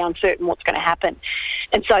becomes very uncertain what's going to happen.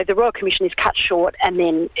 And so the Royal Commission is cut short, and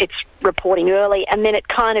then it's reporting early, and then it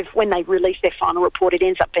kind of, when they release their final report, it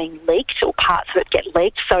ends up being leaked, or parts of it get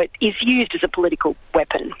leaked, so it is used as a political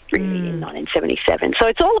weapon, really, in 1977. So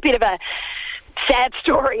it's all a bit of a sad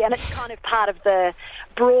story, and it's kind of part of the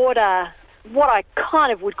broader, what I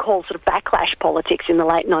kind of would call sort of backlash politics in the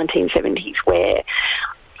late 1970s, where,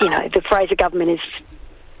 you know, the Fraser government is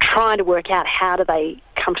trying to work out how do they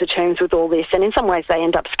come to terms with all this, and in some ways they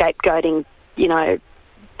end up scapegoating, you know,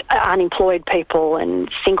 unemployed people, and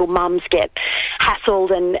single mums get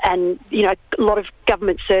hassled, and you know, a lot of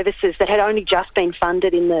government services that had only just been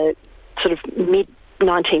funded in the sort of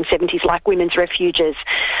mid-1970s, like women's refuges.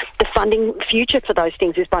 The funding future for those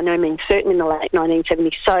things is by no means certain in the late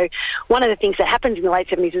 1970s. So one of the things that happens in the late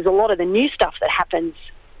 70s is a lot of the new stuff that happens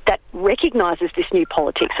that recognises this new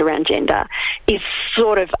politics around gender is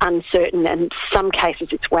sort of uncertain, and in some cases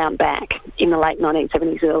it's wound back in the late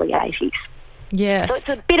 1970s, early 80s. Yes. So it's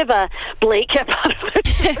a bit of a bleaker part of the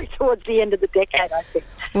story towards the end of the decade, I think.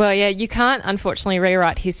 Well, yeah, you can't, unfortunately,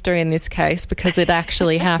 rewrite history in this case because it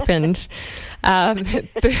actually happened. But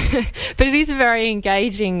it is a very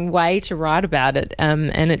engaging way to write about it,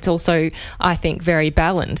 and it's also, I think, very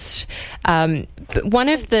balanced. But one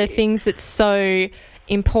of the things that's so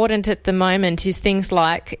important at the moment is things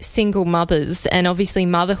like single mothers, and obviously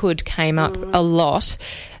motherhood came up a lot,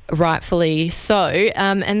 rightfully so,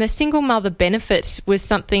 and the single mother benefit was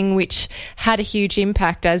something which had a huge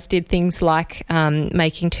impact, as did things like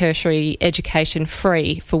making tertiary education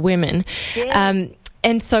free for women. Yeah.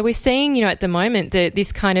 And so we're seeing, at the moment,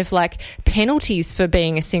 this kind of like penalties for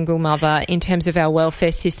being a single mother in terms of our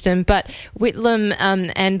welfare system. But Whitlam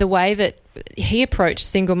and the way that he approached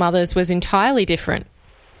single mothers was entirely different.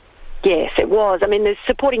 Yes, it was. I mean, the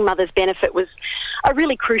Supporting Mothers Benefit was a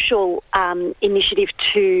really crucial initiative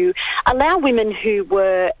to allow women who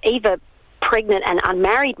were either pregnant and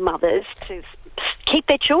unmarried mothers to keep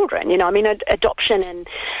their children. Adoption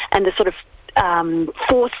and the sort of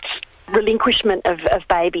forced relinquishment of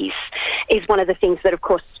babies is one of the things that, of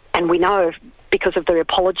course, and we know because of the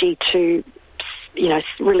apology to,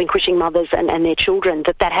 relinquishing mothers and their children,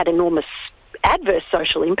 that had enormous adverse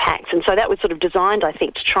social impacts. And so that was sort of designed, I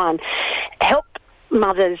think, to try and help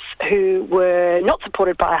mothers who were not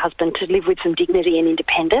supported by a husband to live with some dignity and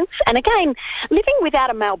independence. And again, living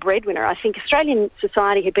without a male breadwinner, I think Australian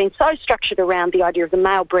society had been so structured around the idea of the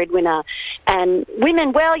male breadwinner, and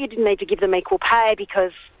women, well, you didn't need to give them equal pay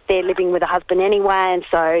because they're living with a husband anyway, and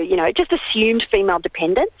so, it just assumed female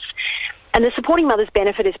dependence. And the Supporting Mothers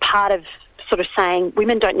Benefit is part of sort of saying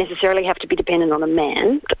women don't necessarily have to be dependent on a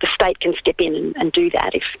man, but the state can step in and do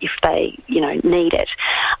that if they, need it.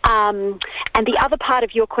 And the other part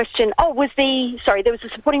of your question, there was the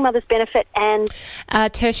Supporting Mothers Benefit and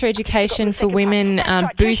tertiary education for women,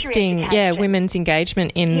 boosting, women's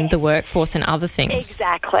engagement in the workforce and other things.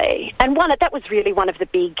 Exactly. And that was really one of the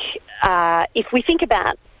big, if we think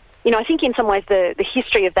about, I think in some ways the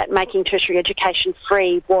history of that making tertiary education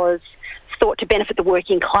free was thought to benefit the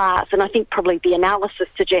working class, and I think probably the analysis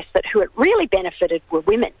suggests that who it really benefited were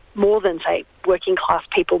women more than, say, working class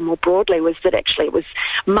people more broadly, was that actually it was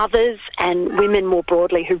mothers and women more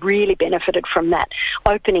broadly who really benefited from that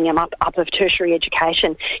opening them up of tertiary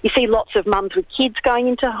education. You see lots of mums with kids going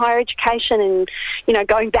into higher education and,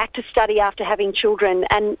 going back to study after having children,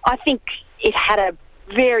 and I think it had a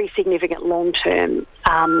very significant long-term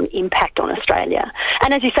impact on Australia.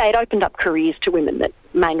 And as you say, it opened up careers to women that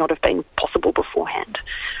may not have been possible beforehand.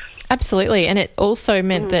 Absolutely. And it also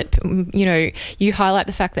meant that, you highlight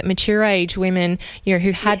the fact that mature age women,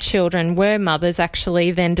 who had children, were mothers,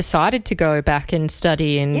 actually then decided to go back and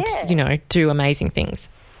study and, do amazing things.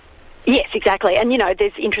 Yes, exactly. And,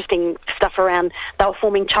 there's interesting stuff around, they were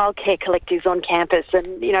forming childcare collectives on campus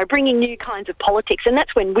and, bringing new kinds of politics. And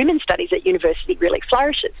that's when women's studies at university really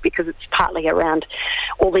flourishes, because it's partly around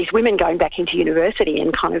all these women going back into university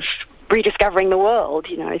and kind of rediscovering the world,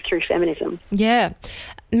 through feminism. Yeah.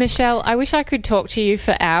 Michelle, I wish I could talk to you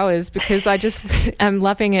for hours because I just am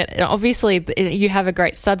loving it. Obviously, you have a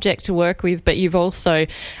great subject to work with, but you've also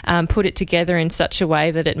put it together in such a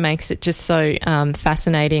way that it makes it just so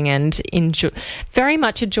fascinating and very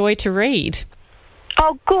much a joy to read.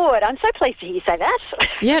 Oh, good. I'm so pleased to hear you say that.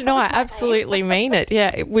 Yeah, no, I absolutely mean it. Yeah,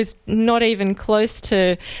 it was not even close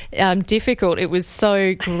to difficult. It was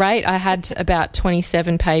so great. I had about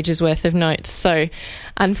 27 pages worth of notes. So,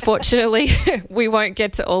 unfortunately, we won't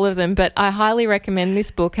get to all of them. But I highly recommend this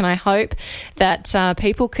book, and I hope that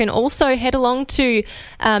people can also head along to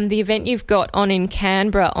the event you've got on in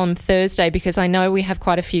Canberra on Thursday, because I know we have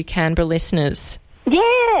quite a few Canberra listeners.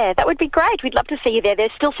 Yeah, that would be great. We'd love to see you there.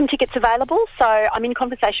 There's still some tickets available, so I'm in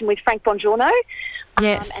conversation with Frank Bongiorno.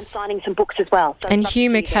 Yes. And signing some books as well. So and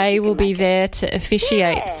Hugh McKay will be there to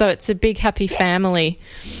officiate, so it's a big happy family.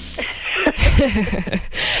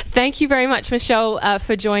 Thank you very much, Michelle,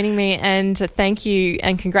 for joining me, and thank you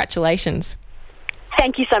and congratulations.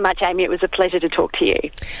 Thank you so much, Amy. It was a pleasure to talk to you.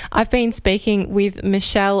 I've been speaking with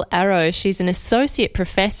Michelle Arrow. She's an associate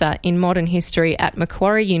professor in modern history at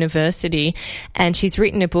Macquarie University, and she's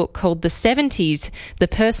written a book called The 70s, The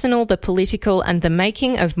Personal, the Political and the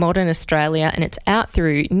Making of Modern Australia, and it's out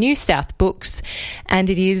through New South Books, and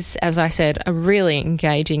it is, as I said, a really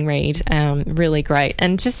engaging read, really great.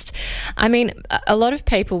 And just, I mean, a lot of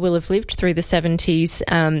people will have lived through the 70s,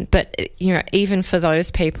 but, even for those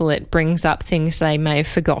people, it brings up things they may may have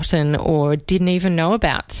forgotten or didn't even know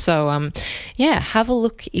about. So, have a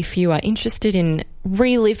look if you are interested in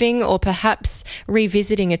reliving or perhaps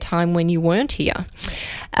revisiting a time when you weren't here.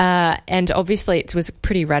 And obviously it was a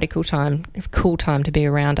pretty radical time, cool time to be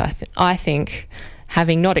around, I think.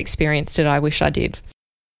 Having not experienced it, I wish I did.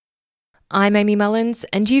 I'm Amy Mullins,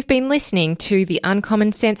 and you've been listening to the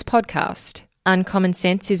Uncommon Sense podcast. Uncommon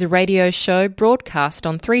Sense is a radio show broadcast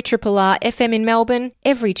on 3RRR FM in Melbourne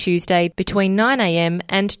every Tuesday between 9am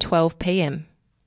and 12pm.